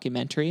that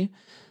documentary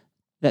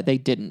that they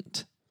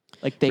didn't.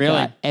 Like, they Really?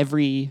 got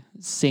every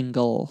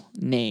single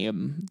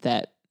name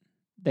that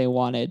they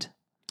wanted.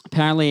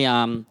 Apparently,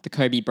 the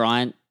Kobe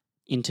Bryant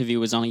interview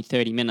was only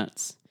 30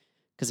 minutes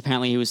because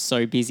apparently he was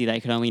so busy they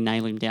could only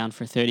nail him down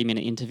for a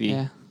 30-minute interview.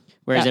 Yeah.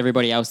 Whereas Yeah.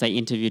 everybody else they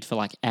interviewed for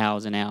like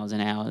hours and hours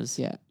and hours.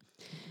 Yeah.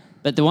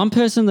 But the one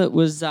person that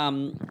was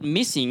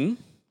missing,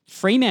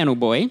 Fremantle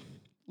boy,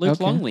 Luke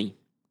Okay. Longley.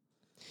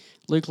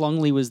 Luke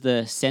Longley was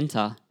the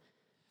center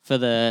for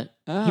the.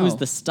 He was Oh.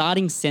 the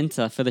starting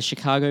center for the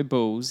Chicago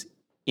Bulls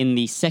in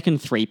the second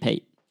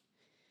three-peat.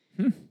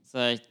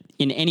 So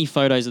in any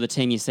photos of the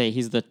team you see,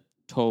 he's the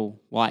tall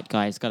white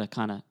guy. He's got a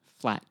kind of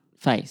flat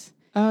face.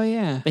 Oh,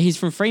 yeah. But he's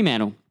from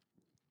Fremantle.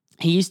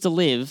 He used to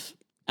live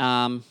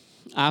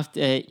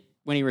after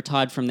when he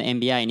retired from the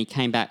NBA and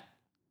he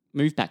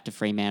moved back to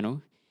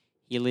Fremantle.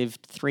 He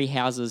lived 3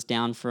 houses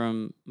down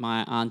from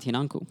my auntie and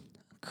uncle.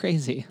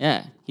 Crazy.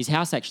 Yeah, his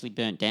house actually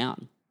burnt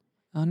down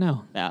Oh,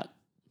 no. it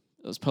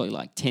was probably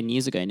like 10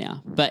 years ago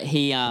now. But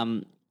he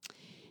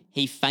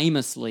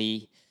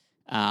famously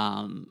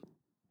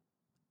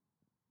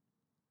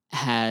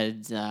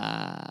had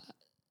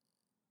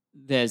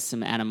there's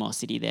some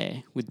animosity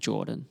there with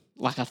Jordan.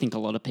 Like I think a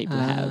lot of people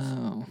have.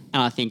 Oh.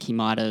 And I think he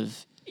might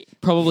have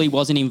probably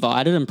wasn't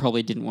invited and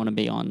probably didn't want to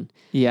be on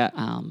Yeah.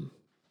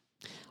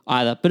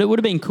 either. But it would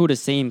have been cool to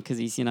see him because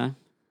he's,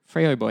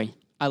 Freo boy.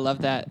 I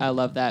love that. I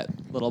love that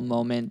little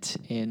moment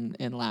in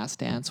Last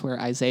Dance where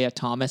Isaiah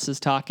Thomas is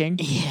talking.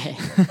 Yeah.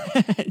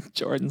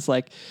 Jordan's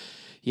like,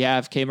 yeah,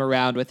 I've came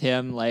around with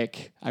him.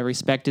 Like, I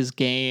respect his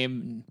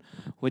game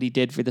and what he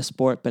did for the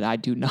sport, but I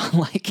do not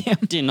like him.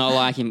 Did not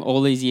like him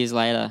all these years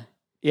later.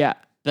 Yeah.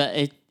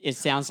 But it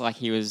sounds like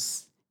he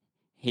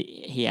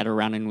had a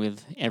run-in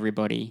with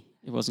everybody.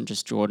 It wasn't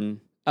just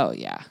Jordan. Oh,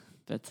 yeah.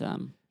 But,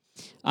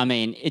 I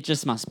mean, it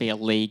just must be a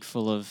league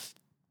full of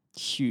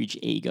huge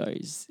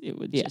egos. It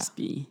would just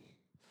be...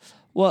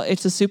 Well,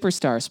 it's a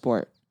superstar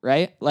sport,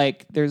 right?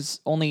 Like, there's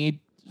only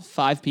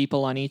 5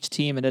 people on each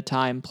team at a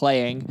time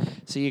playing,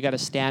 so you got to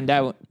stand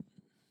out,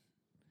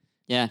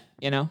 Yeah.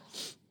 you know?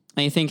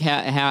 And you think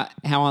how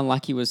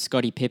unlucky was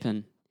Scottie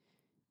Pippen?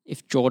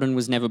 If Jordan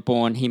was never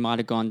born, he might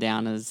have gone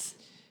down as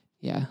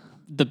Yeah.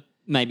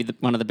 maybe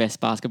one of the best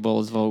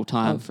basketballers of all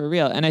time. Oh, for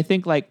real. And I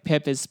think like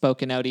Pip has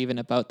spoken out even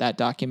about that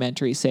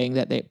documentary, saying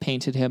that they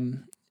painted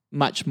him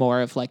much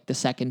more of like the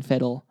second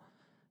fiddle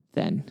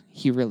than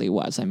he really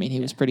was. I mean, he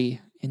was pretty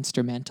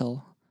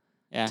instrumental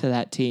Yeah. to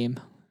that team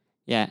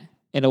Yeah.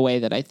 in a way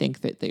that I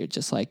think that they're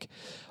just like,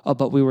 oh,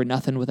 but we were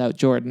nothing without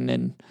Jordan.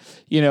 And,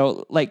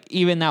 like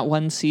even that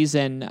one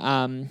season,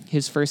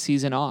 his first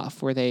season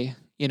off where they,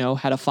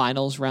 had a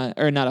finals run,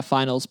 or not a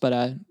finals, but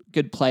a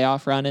good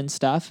playoff run and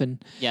stuff.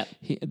 And Yeah.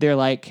 they're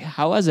like,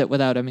 how was it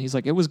without him? He's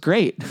like, it was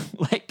great.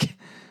 Like,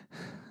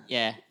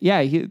 Yeah.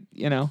 yeah,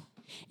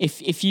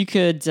 If you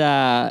could,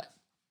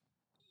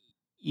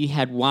 you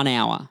had 1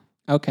 hour,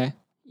 okay.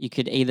 you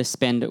could either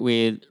spend it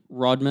with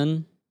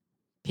Rodman,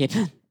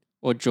 Pippen,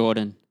 or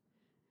Jordan.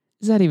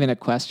 Is that even a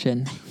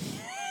question?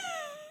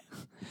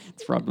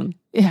 It's Rodman.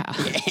 Yeah.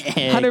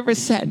 Yeah.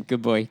 100%.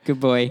 Good boy. Good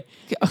boy.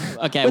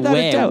 Okay, Without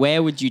a doubt.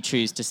 where would you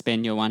choose to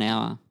spend your 1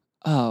 hour?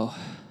 Oh,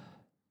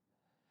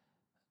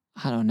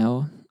 I don't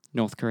know.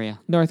 North Korea.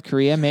 North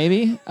Korea,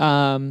 maybe.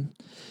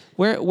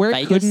 Where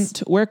Vegas?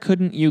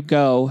 couldn't you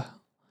go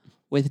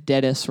with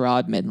Dennis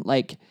Rodman?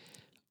 Like,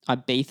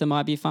 Ibiza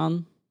might be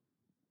fun.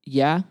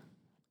 yeah.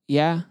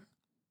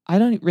 I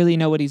don't really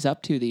know what he's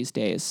up to these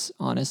days,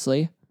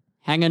 honestly.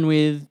 Hanging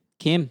with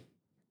Kim.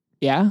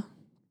 Yeah,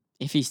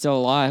 If he's still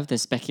alive,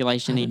 there's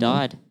speculation he I don't know.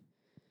 died.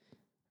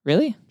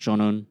 really?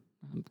 Jong-un.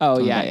 Oh,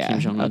 Talking yeah, about yeah. Kim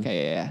Jong-un.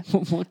 Okay,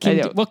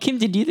 yeah. What Kim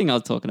did you think I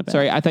was talking about?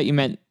 Sorry, I thought you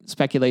meant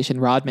speculation.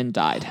 Rodman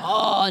died.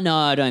 Oh, no,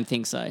 I don't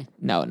think so.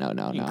 No.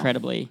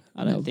 Incredibly,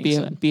 I don't think be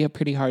so. be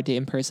pretty hard to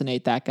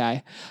impersonate that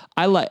guy.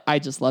 I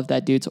just love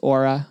that dude's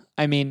aura.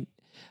 I mean,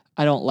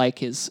 I don't like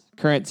his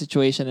current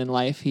situation in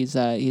life. He's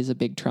a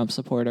big Trump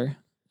supporter,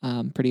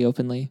 pretty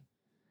openly.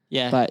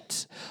 Yeah.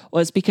 But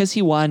it's because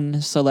he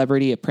won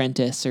Celebrity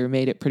Apprentice or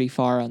made it pretty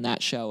far on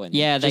that show, and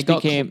yeah, they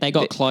just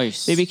got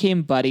close. They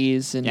became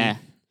buddies, and Yeah.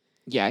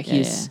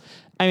 he's.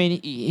 I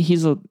mean,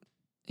 he's a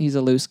he's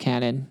a loose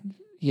cannon.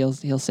 He'll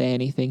say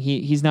anything.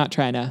 He's not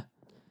trying to.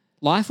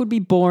 Life would be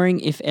boring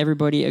if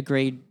everybody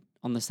agreed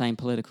on the same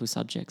political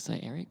subject. So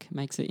Eric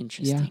makes it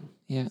interesting.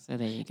 Yeah. So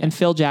there you go. And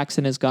Phil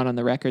Jackson has gone on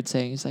the record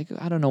saying, he's like,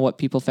 I don't know what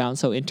people found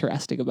so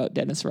interesting about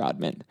Dennis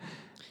Rodman.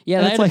 yeah,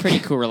 they that's had like- a pretty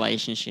cool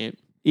relationship.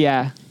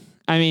 Yeah.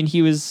 I mean,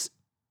 he was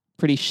a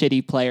pretty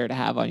shitty player to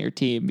have on your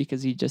team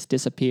because he'd just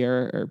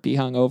disappear or be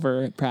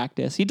hungover at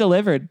practice. He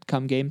delivered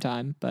come game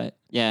time, but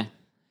Yeah.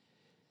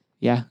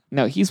 yeah,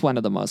 no, he's one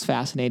of the most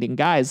fascinating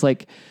guys.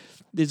 Like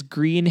this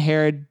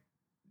green-haired,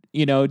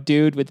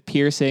 dude with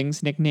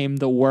piercings, nicknamed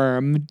the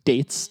Worm,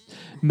 dates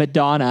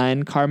Madonna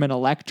and Carmen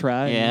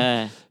Electra. and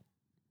Yeah.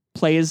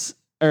 plays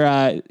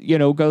or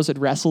goes and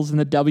wrestles in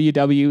the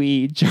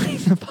WWE during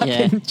the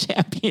fucking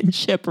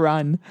championship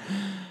run.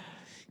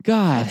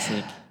 God,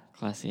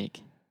 Classic.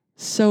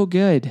 so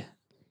good.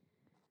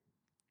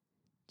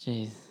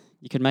 Jeez.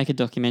 You could make a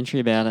documentary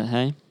about it,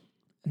 hey?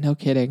 No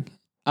kidding.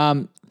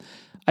 I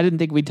didn't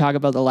think we'd talk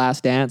about The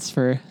Last Dance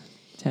for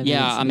 10 minutes.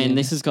 Yeah, I mean,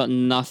 this has got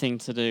nothing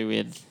to do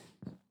with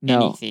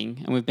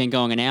anything, and we've been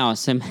going an hour,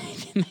 so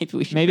maybe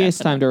we should. Maybe it's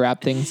time to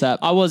wrap things up.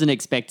 I wasn't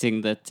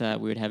expecting that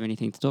we would have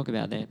anything to talk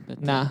about there,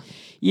 but Nah.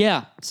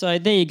 yeah. So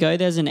there you go.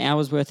 There's an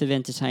hour's worth of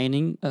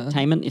entertainment.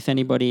 If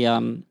anybody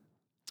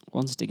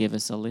wants to give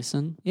us a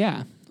listen,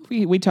 Yeah.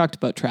 We talked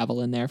about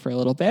travel in there for a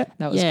little bit.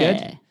 That was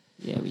good.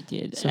 Yeah, we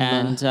did. Some,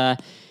 and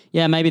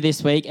maybe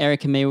this week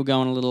Eric and me will go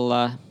on a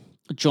little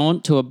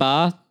jaunt to a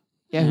bar.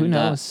 Yeah, who and,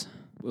 knows?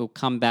 We'll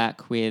come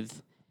back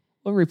with.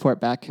 We'll report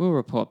back. We'll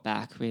report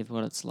back with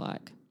what it's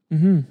like.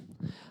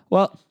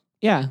 Well,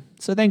 yeah.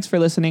 So thanks for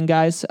listening,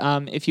 guys.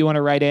 If you want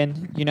to write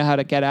in, you know how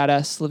to get at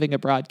us,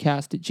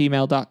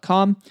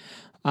 livingabroadcast@gmail.com.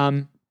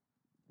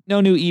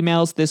 No new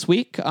emails this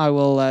week. I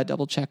will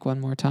double check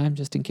one more time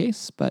just in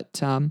case. But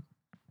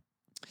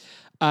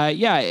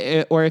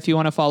or if you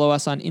want to follow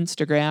us on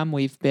Instagram,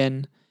 we've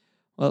been,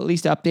 at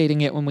least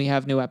updating it when we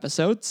have new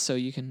episodes. So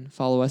you can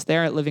follow us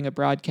there at Living a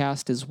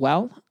Broadcast as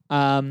well.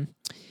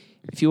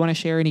 If you want to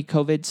share any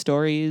COVID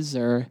stories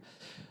or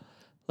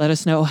let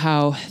us know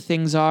how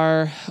things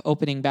are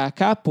opening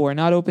back up or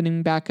not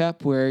opening back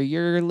up where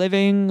you're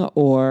living,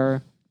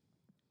 or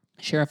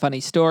share a funny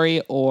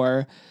story,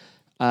 or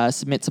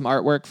submit some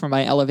artwork for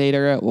my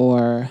elevator,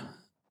 or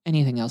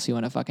anything else you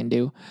want to fucking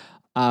do,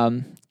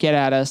 get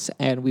at us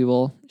and we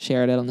will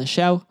share it on the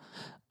show.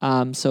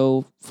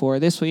 So for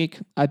this week,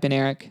 I've been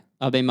Eric.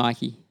 I'll be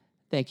Mikey.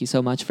 Thank you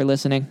so much for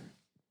listening.